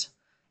years,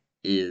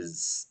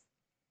 is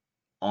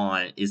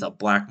is a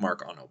black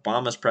mark on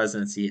Obama's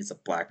presidency. It's a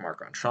black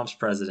mark on Trump's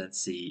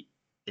presidency.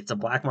 It's a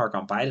black mark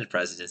on Biden's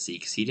presidency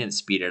because he didn't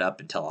speed it up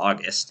until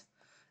August.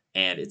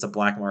 And it's a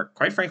black mark,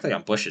 quite frankly,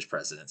 on Bush's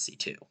presidency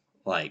too.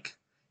 Like,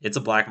 it's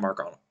a black mark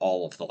on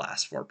all of the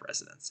last 4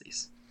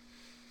 presidencies.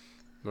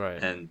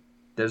 Right. And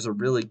there's a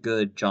really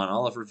good John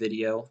Oliver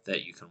video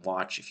that you can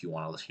watch if you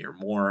want to hear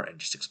more and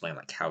just explain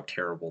like how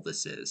terrible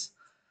this is.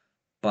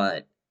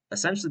 But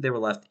essentially, they were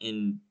left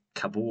in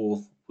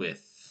Kabul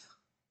with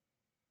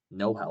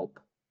no help.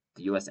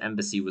 The U.S.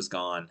 embassy was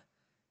gone.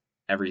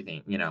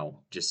 Everything,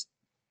 just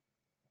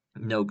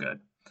no good.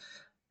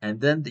 And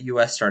then the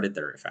U.S. started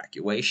their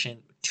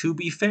evacuation. To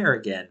be fair,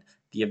 again,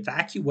 the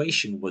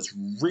evacuation was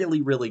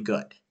really, really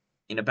good.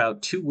 In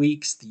about 2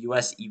 weeks, the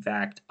U.S.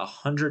 evacuated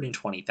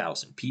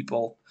 120,000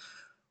 people.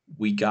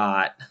 We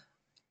got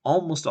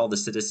almost all the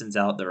citizens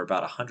out. There were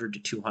about 100 to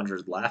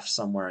 200 left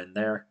somewhere in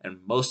there, and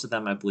most of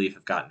them, I believe,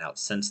 have gotten out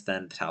since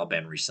then. The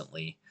Taliban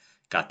recently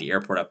got the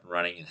airport up and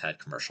running and had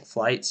commercial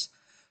flights.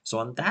 So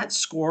on that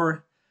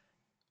score,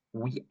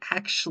 we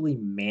actually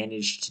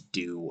managed to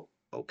do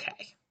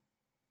okay.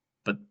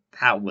 But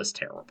that was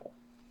terrible.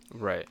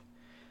 Right.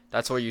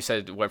 That's where you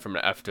said it went from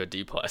an F to a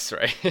D plus,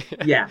 right?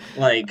 Yeah,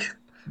 like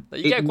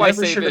You it can't quite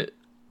never save should have it.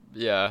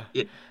 Yeah.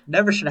 it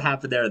never should have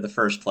happened there in the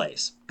first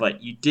place,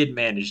 but you did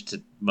manage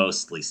to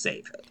mostly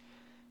save it.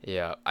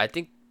 Yeah. I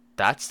think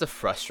that's the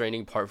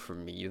frustrating part for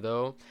me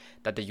though,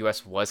 that the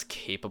US was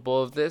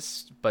capable of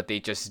this, but they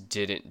just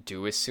didn't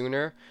do it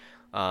sooner.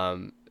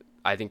 Um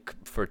I think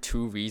for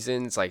 2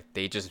 reasons, like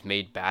they just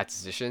made bad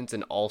decisions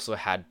and also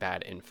had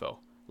bad info.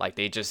 Like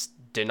they just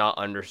did not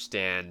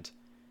understand,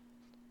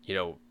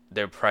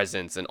 their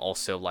presence and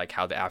also like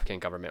how the Afghan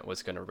government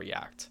was going to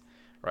react.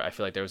 Right? I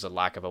feel like there was a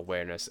lack of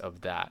awareness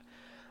of that.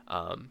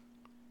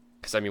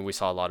 Because I mean, we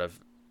saw a lot of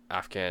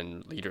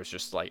Afghan leaders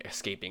just like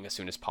escaping as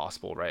soon as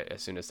possible, right?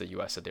 As soon as the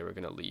U.S. said they were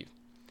going to leave.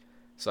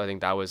 So I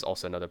think that was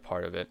also another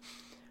part of it.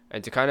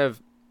 And to kind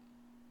of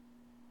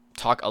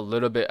talk a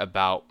little bit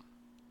about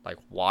like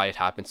why it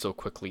happened so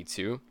quickly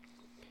too.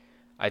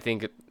 I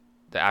think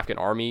the Afghan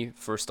army,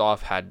 first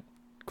off, had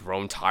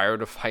grown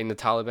tired of fighting the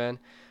Taliban.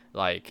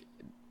 Like,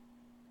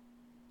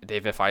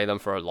 they've been fighting them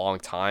for a long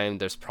time.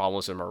 There's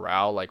problems with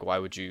morale. Like, why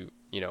would you,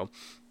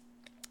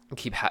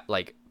 keep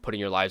like putting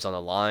your lives on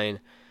the line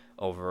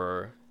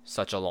over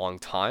such a long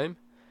time?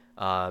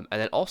 And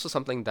then also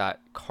something that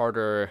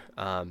Carter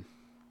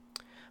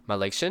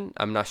Malekshin,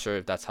 I'm not sure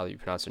if that's how you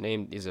pronounce her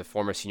name, is a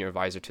former senior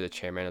advisor to the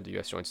chairman of the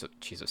U.S. Joint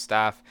Chiefs of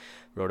Staff,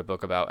 wrote a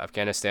book about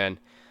Afghanistan.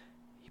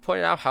 He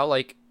pointed out how,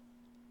 like,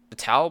 the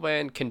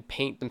Taliban can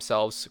paint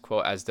themselves,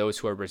 quote, as those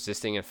who are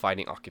resisting and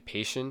fighting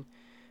occupation,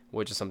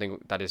 which is something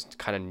that is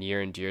kind of near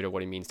and dear to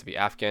what it means to be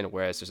Afghan,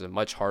 whereas there's a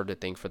much harder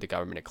thing for the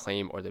government to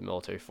claim or the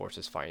military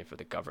forces fighting for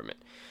the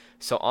government.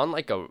 So on,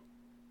 like, a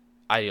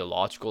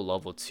ideological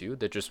level too,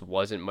 there just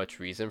wasn't much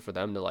reason for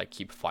them to, like,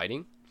 keep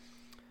fighting.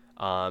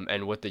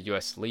 And with the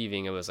U.S.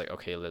 leaving, it was like,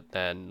 okay,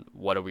 then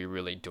what are we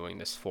really doing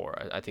this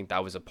for? I think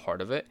that was a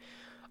part of it.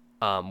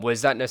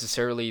 Was that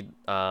necessarily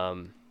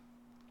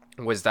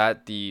was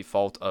that the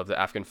fault of the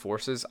Afghan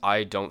forces?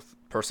 I don't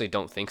personally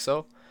don't think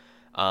so.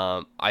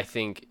 I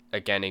think,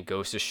 again, it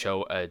goes to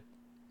show a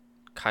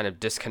kind of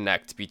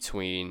disconnect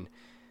between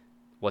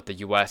what the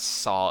U.S.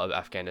 saw of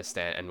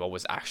Afghanistan and what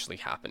was actually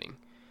happening.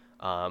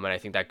 And I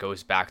think that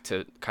goes back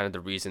to kind of the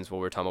reasons what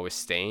we were talking about with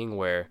staying,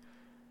 where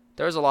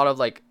there was a lot of,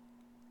 like,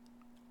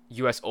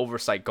 U.S.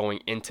 oversight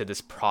going into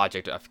this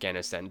project of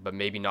Afghanistan, but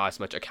maybe not as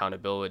much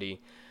accountability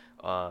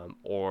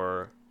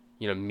or,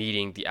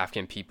 meeting the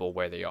Afghan people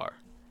where they are.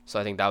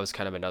 So I think that was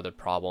kind of another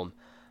problem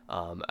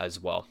as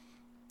well,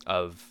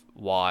 of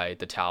why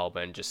the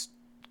Taliban just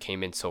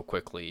came in so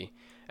quickly.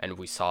 And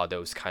we saw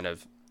those kind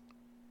of,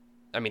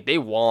 I mean, they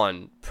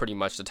won pretty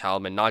much, the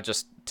Taliban, not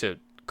just to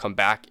come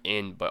back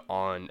in, but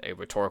on a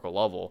rhetorical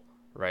level,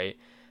 right?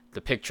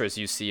 The pictures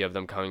you see of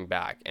them coming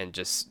back and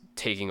just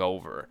taking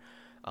over,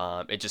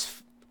 it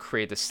just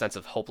created this sense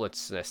of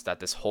hopelessness that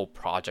this whole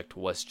project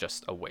was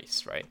just a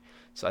waste, right?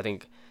 So I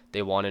think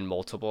they won in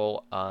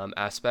multiple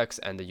aspects,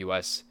 and the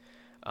U.S.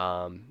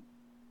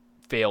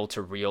 Failed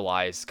to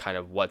realize kind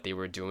of what they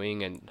were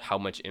doing and how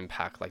much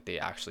impact, like, they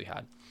actually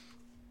had.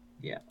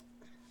 Yeah.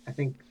 I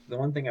think the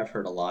one thing I've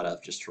heard a lot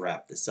of, just to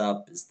wrap this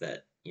up, is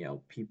that,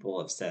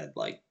 people have said,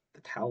 like,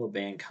 the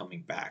Taliban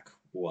coming back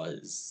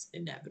was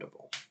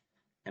inevitable.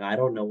 And I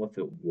don't know if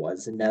it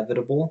was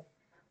inevitable,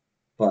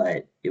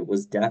 but it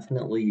was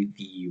definitely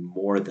the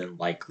more than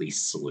likely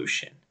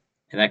solution.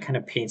 And that kind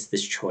of paints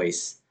this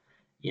choice,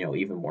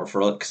 even more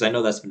for, because I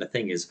know that's been the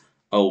thing is,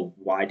 oh,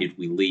 why did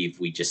we leave?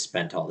 We just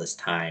spent all this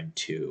time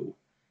to,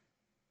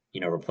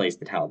 replace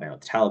the Taliban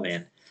with the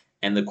Taliban.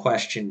 And the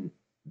question,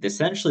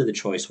 essentially the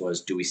choice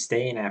was, do we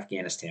stay in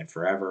Afghanistan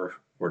forever,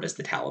 or does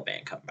the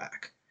Taliban come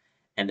back?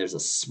 And there's a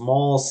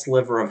small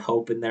sliver of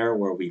hope in there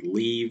where we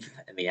leave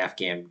and the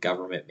Afghan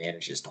government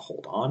manages to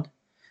hold on.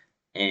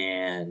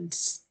 And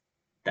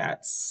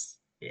that's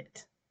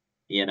it,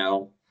 you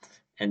know?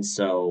 And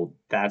so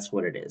that's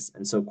what it is.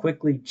 And so,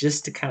 quickly,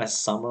 just to kind of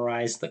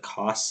summarize the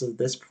costs of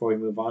this before we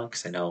move on,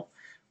 because I know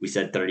we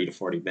said 30 to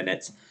 40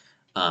 minutes.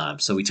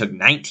 So we took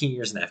 19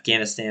 years in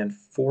Afghanistan,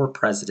 4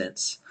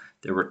 presidents.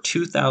 There were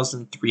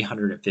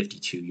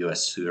 2,352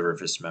 U.S.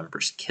 service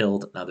members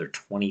killed, another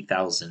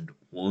 20,000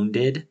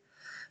 wounded,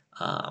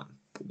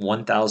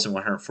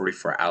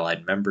 1,144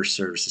 Allied member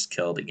services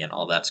killed. Again,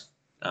 all that's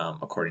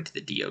according to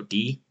the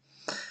DoD.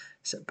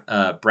 So,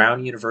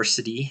 Brown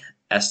University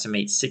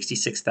estimates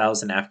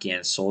 66,000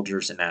 Afghan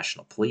soldiers and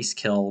national police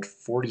killed,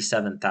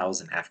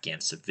 47,000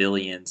 Afghan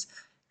civilians,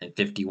 and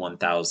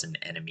 51,000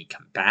 enemy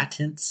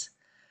combatants.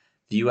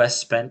 The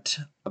U.S. spent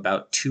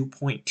about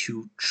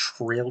 $2.2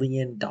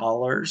 trillion,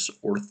 or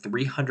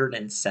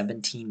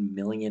 $317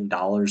 million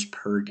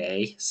per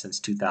day since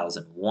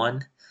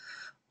 2001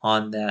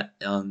 on the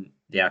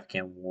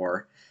Afghan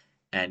war,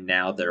 and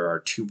now there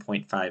are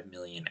 2.5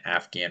 million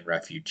Afghan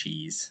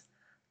refugees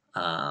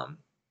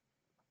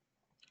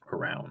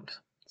around.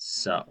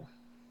 So,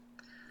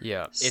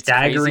 Yeah, it's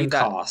staggering crazy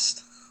that,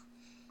 cost.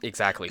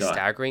 exactly, Go ahead.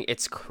 staggering.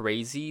 It's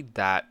crazy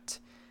that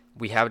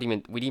we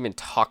didn't even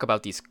talk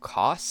about these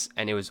costs,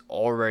 and it was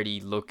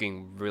already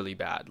looking really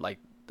bad, like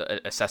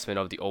the assessment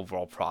of the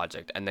overall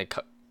project. And then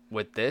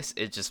with this,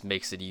 it just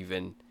makes it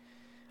even,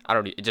 I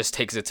don't know, it just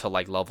takes it to,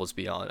 like, levels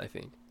beyond, I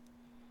think.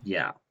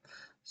 Yeah.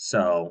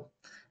 So,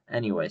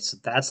 anyway, so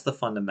that's the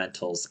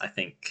fundamentals. I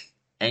think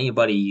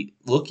anybody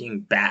looking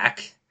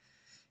back,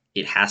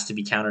 it has to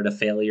be counted a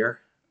failure,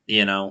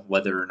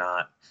 whether or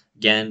not,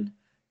 again,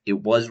 it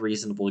was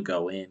reasonable to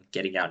go in.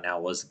 Getting out now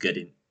was a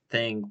good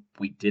thing.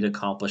 We did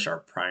accomplish our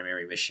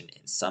primary mission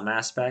in some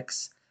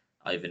aspects,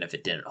 even if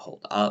it didn't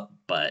hold up.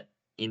 But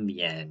in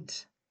the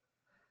end,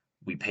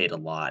 we paid a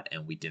lot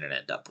and we didn't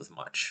end up with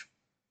much.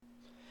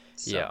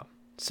 Yeah.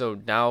 So, So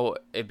now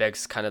it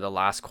begs kind of the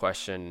last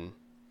question.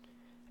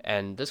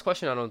 And this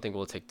question I don't think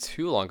will take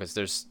too long because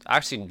there's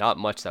actually not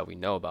much that we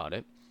know about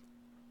it.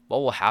 What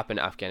will happen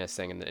in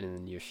Afghanistan in the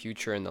near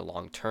future, in the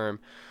long term?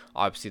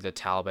 Obviously, the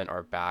Taliban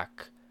are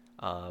back,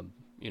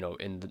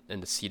 in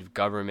the seat of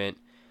government.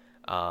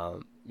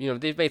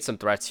 They've made some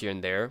threats here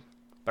and there,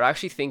 but I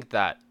actually think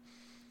that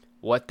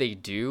what they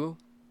do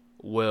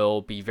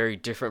will be very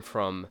different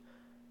from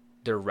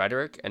their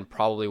rhetoric and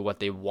probably what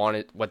they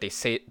wanted, what they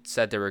said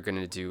they were going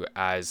to do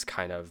as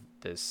kind of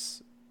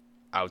this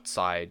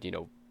outside,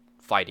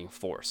 fighting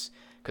force.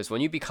 Because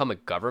when you become a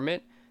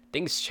government,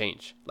 things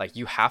change. Like,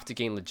 you have to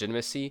gain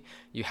legitimacy.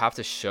 You have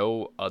to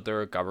show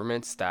other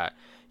governments that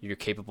you're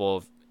capable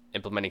of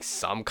implementing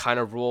some kind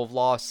of rule of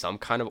law, some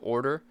kind of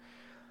order.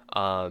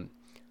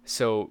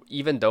 So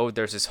even though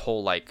there's this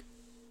whole like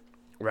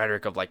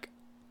rhetoric of like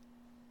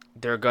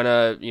they're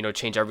gonna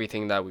change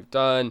everything that we've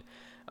done,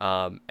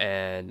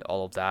 and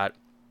all of that,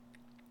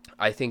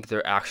 I think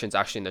their actions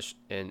actually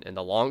in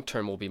the long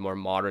term will be more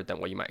moderate than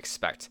what you might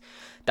expect.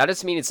 That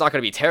doesn't mean it's not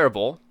going to be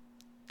terrible.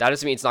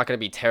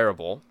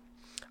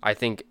 I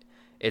think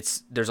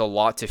there's a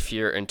lot to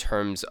fear in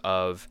terms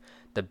of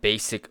the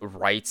basic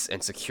rights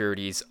and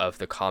securities of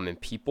the common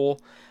people.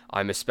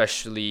 I'm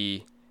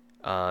especially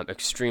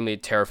extremely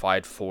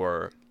terrified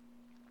for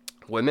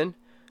women,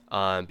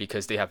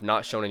 because they have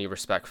not shown any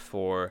respect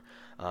for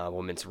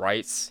women's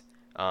rights,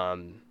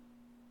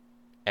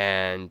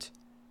 and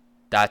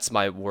that's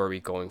my worry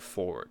going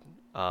forward.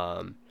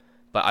 But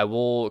I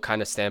will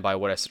kind of stand by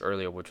what I said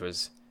earlier, which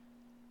was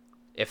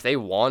if they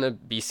want to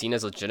be seen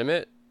as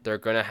legitimate, they're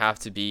going to have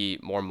to be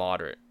more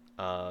moderate.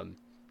 But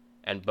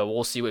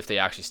we'll see if they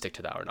actually stick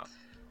to that or not.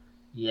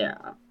 Yeah,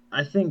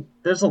 I think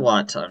there's a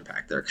lot to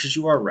unpack there because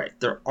you are right.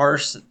 The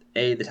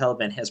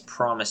Taliban has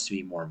promised to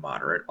be more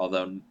moderate,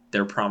 although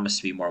their promise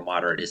to be more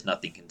moderate is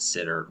nothing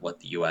considered what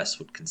the U.S.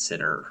 would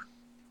consider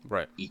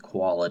Right.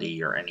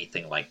 equality or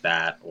anything like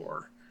that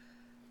or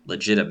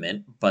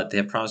legitimate. But they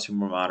have promised to be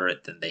more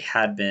moderate than they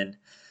had been.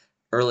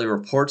 Early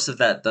reports of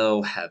that,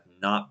 though, have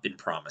not been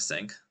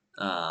promising.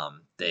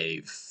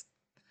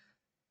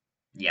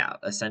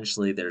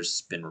 Essentially,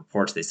 there's been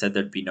reports. They said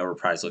there'd be no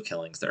reprisal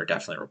killings. There are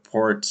definitely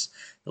reports.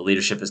 The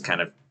leadership has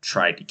kind of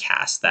tried to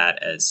cast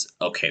that as,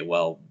 okay,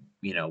 well,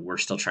 we're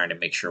still trying to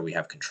make sure we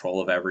have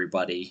control of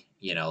everybody,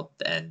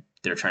 and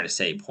they're trying to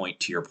say, point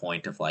to your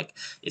point of like,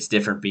 it's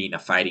different being a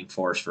fighting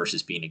force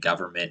versus being a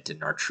government,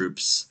 and our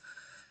troops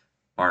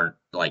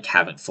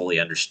haven't fully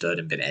understood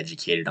and been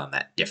educated on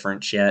that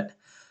difference yet.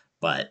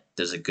 But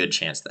there's a good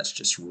chance that's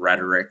just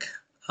rhetoric.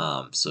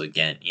 So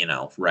again,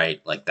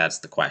 right, like that's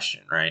the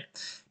question, right?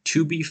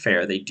 To be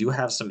fair, they do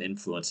have some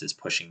influences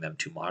pushing them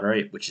to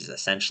moderate, which is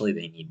essentially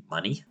they need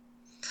money.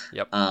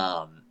 Yep.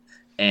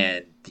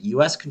 And the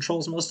U.S.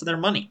 controls most of their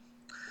money.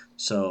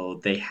 So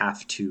they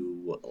have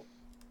to,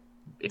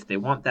 if they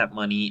want that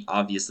money,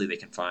 obviously they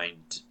can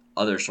find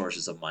other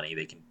sources of money.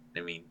 They've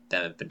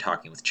been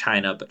talking with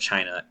China, but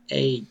China,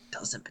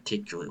 doesn't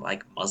particularly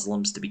like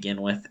Muslims to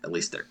begin with. At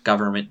least their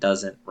government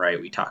doesn't,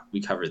 right? We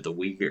covered the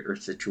Uyghur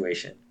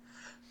situation.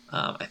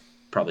 I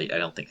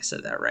don't think I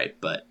said that right,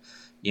 but,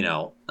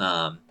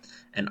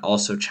 and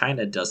also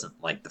China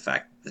doesn't like the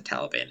fact that the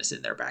Taliban is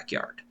in their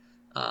backyard.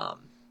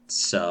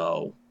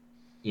 So,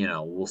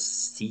 we'll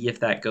see if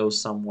that goes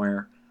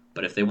somewhere.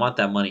 But if they want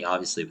that money,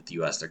 obviously with the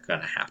U.S., they're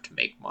going to have to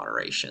make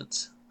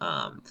moderations.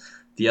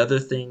 The other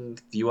thing,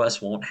 the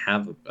U.S. won't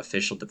have an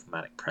official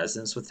diplomatic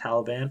presence with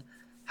Taliban.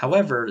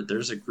 However,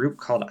 there's a group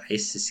called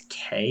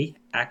ISIS-K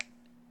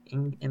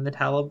in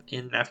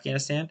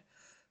Afghanistan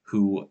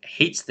who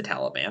hates the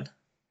Taliban.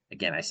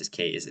 Again,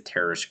 ISIS-K is a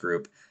terrorist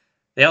group.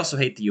 They also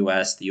hate the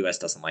U.S. The U.S.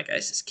 doesn't like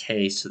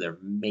ISIS-K, so there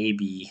may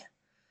be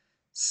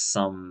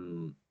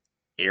some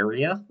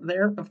area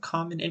there of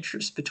common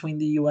interest between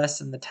the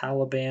U.S. and the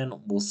Taliban.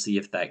 We'll see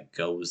if that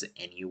goes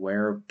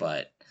anywhere,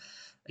 but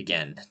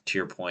again, to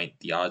your point,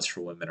 the odds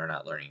for women are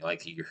not learning.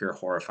 Like, you hear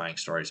horrifying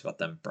stories about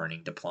them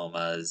burning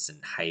diplomas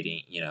and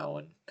hiding,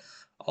 and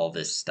all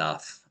this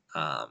stuff.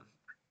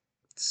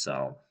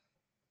 So,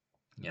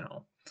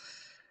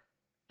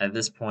 at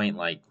this point,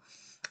 like,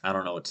 I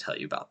don't know what to tell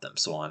you about them.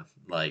 So on,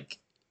 like,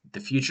 the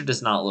future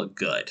does not look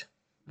good.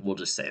 We'll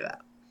just say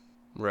that.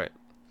 Right.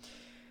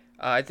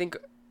 I think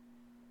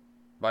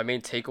my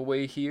main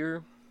takeaway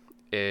here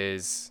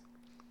is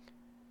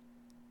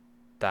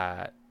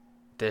that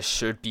this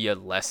should be a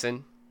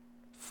lesson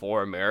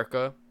for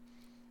America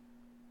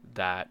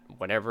that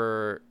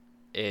whenever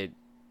it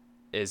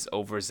is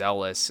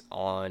overzealous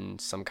on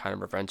some kind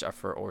of revenge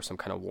effort or some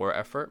kind of war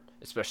effort,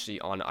 especially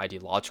on an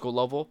ideological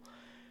level,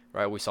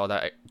 right? We saw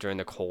that during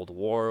the Cold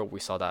War. We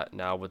saw that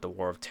now with the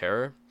War of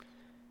Terror.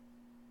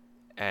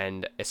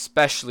 And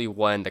especially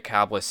when the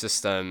capitalist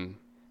system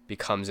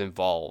becomes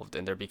involved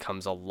and there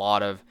becomes a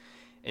lot of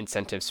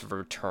incentives for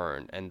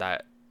return and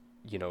that,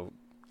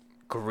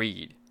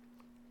 greed,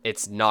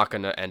 it's not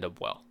going to end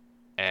up well.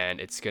 And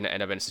it's going to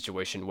end up in a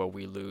situation where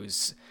we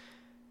lose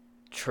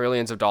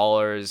trillions of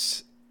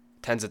dollars,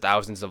 tens of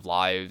thousands of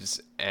lives,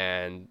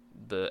 and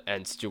the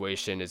end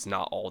situation is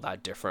not all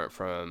that different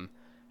from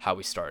how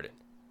we started.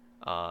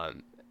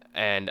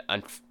 And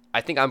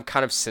I think I'm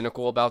kind of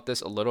cynical about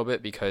this a little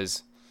bit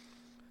because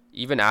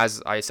even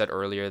as I said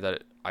earlier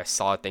that I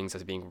saw things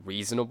as being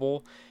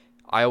reasonable,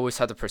 I always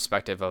had the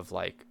perspective of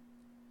like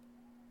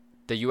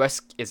the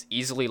US is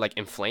easily like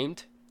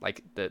inflamed.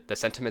 Like the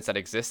sentiments that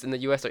exist in the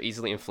US are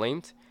easily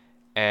inflamed.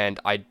 And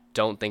I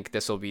don't think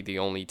this will be the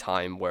only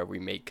time where we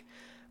make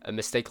a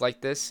mistake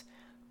like this,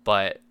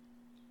 but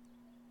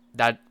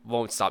that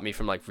won't stop me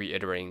from like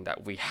reiterating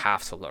that we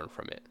have to learn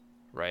from it,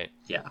 right?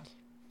 Yeah,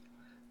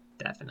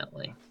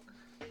 definitely.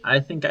 I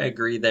think I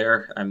agree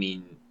there. I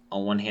mean,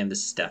 on one hand,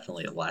 this is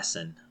definitely a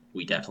lesson.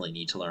 We definitely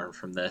need to learn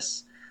from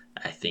this.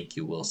 I think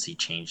you will see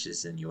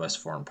changes in U.S.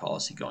 foreign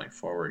policy going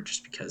forward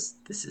just because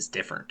this is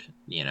different,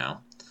 you know?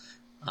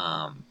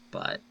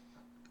 But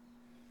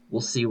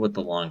we'll see what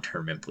the long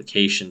term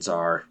implications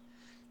are.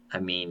 I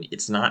mean,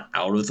 it's not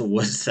out of the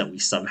woods that we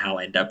somehow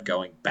end up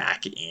going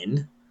back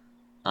in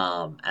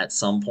at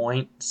some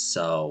point.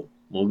 So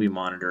we'll be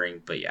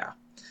monitoring. But yeah,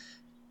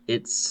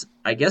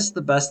 I guess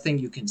the best thing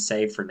you can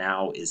say for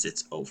now is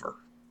it's over,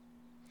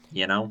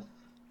 you know?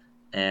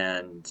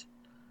 And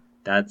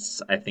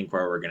that's, I think,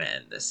 where we're going to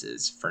end this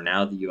is for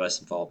now, the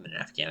U.S. involvement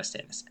in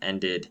Afghanistan has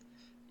ended.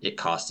 It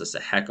cost us a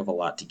heck of a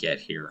lot to get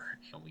here,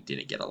 and we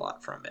didn't get a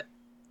lot from it.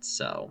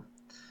 So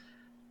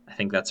I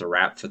think that's a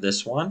wrap for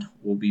this one.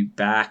 We'll be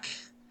back.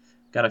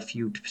 Got a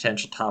few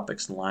potential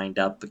topics lined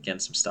up. Again,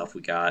 some stuff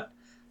we got.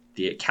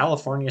 The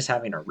California is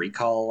having a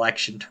recall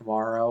election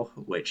tomorrow,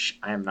 which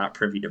I am not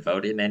privy to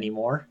vote in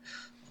anymore.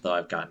 Although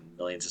I've gotten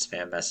millions of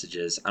spam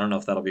messages. I don't know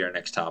if that'll be our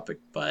next topic,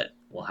 but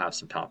we'll have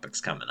some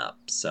topics coming up.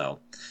 So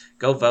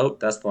go vote.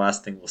 That's the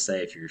last thing we'll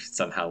say if you're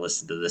somehow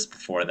listening to this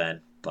before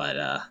then. But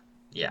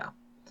yeah,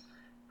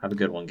 have a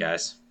good one,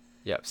 guys.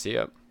 Yep. See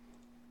ya.